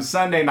 p.m.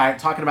 Sunday night,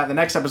 talking about the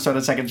next episode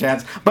of Second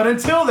Chance. But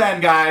until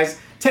then, guys,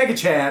 take a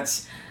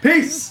chance.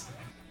 Peace.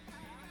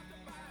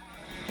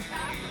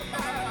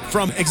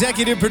 From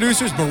executive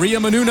producers Maria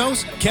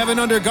Menounos, Kevin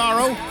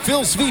Undergaro,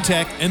 Phil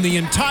Svitek, and the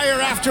entire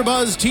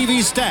AfterBuzz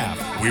TV staff,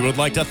 we would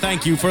like to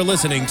thank you for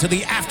listening to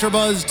the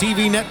AfterBuzz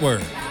TV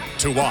network.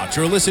 To watch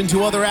or listen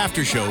to other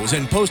after shows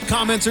and post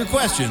comments or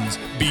questions,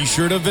 be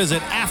sure to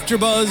visit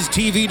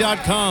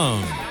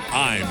AfterBuzzTV.com.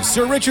 I'm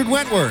Sir Richard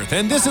Wentworth,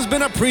 and this has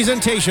been a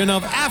presentation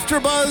of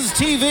AfterBuzz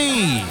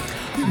TV.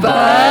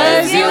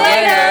 Buzz you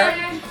later.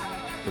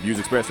 The views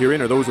expressed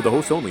herein are those of the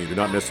hosts only and do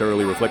not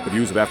necessarily reflect the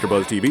views of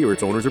AfterBuzz TV or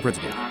its owners or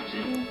principals.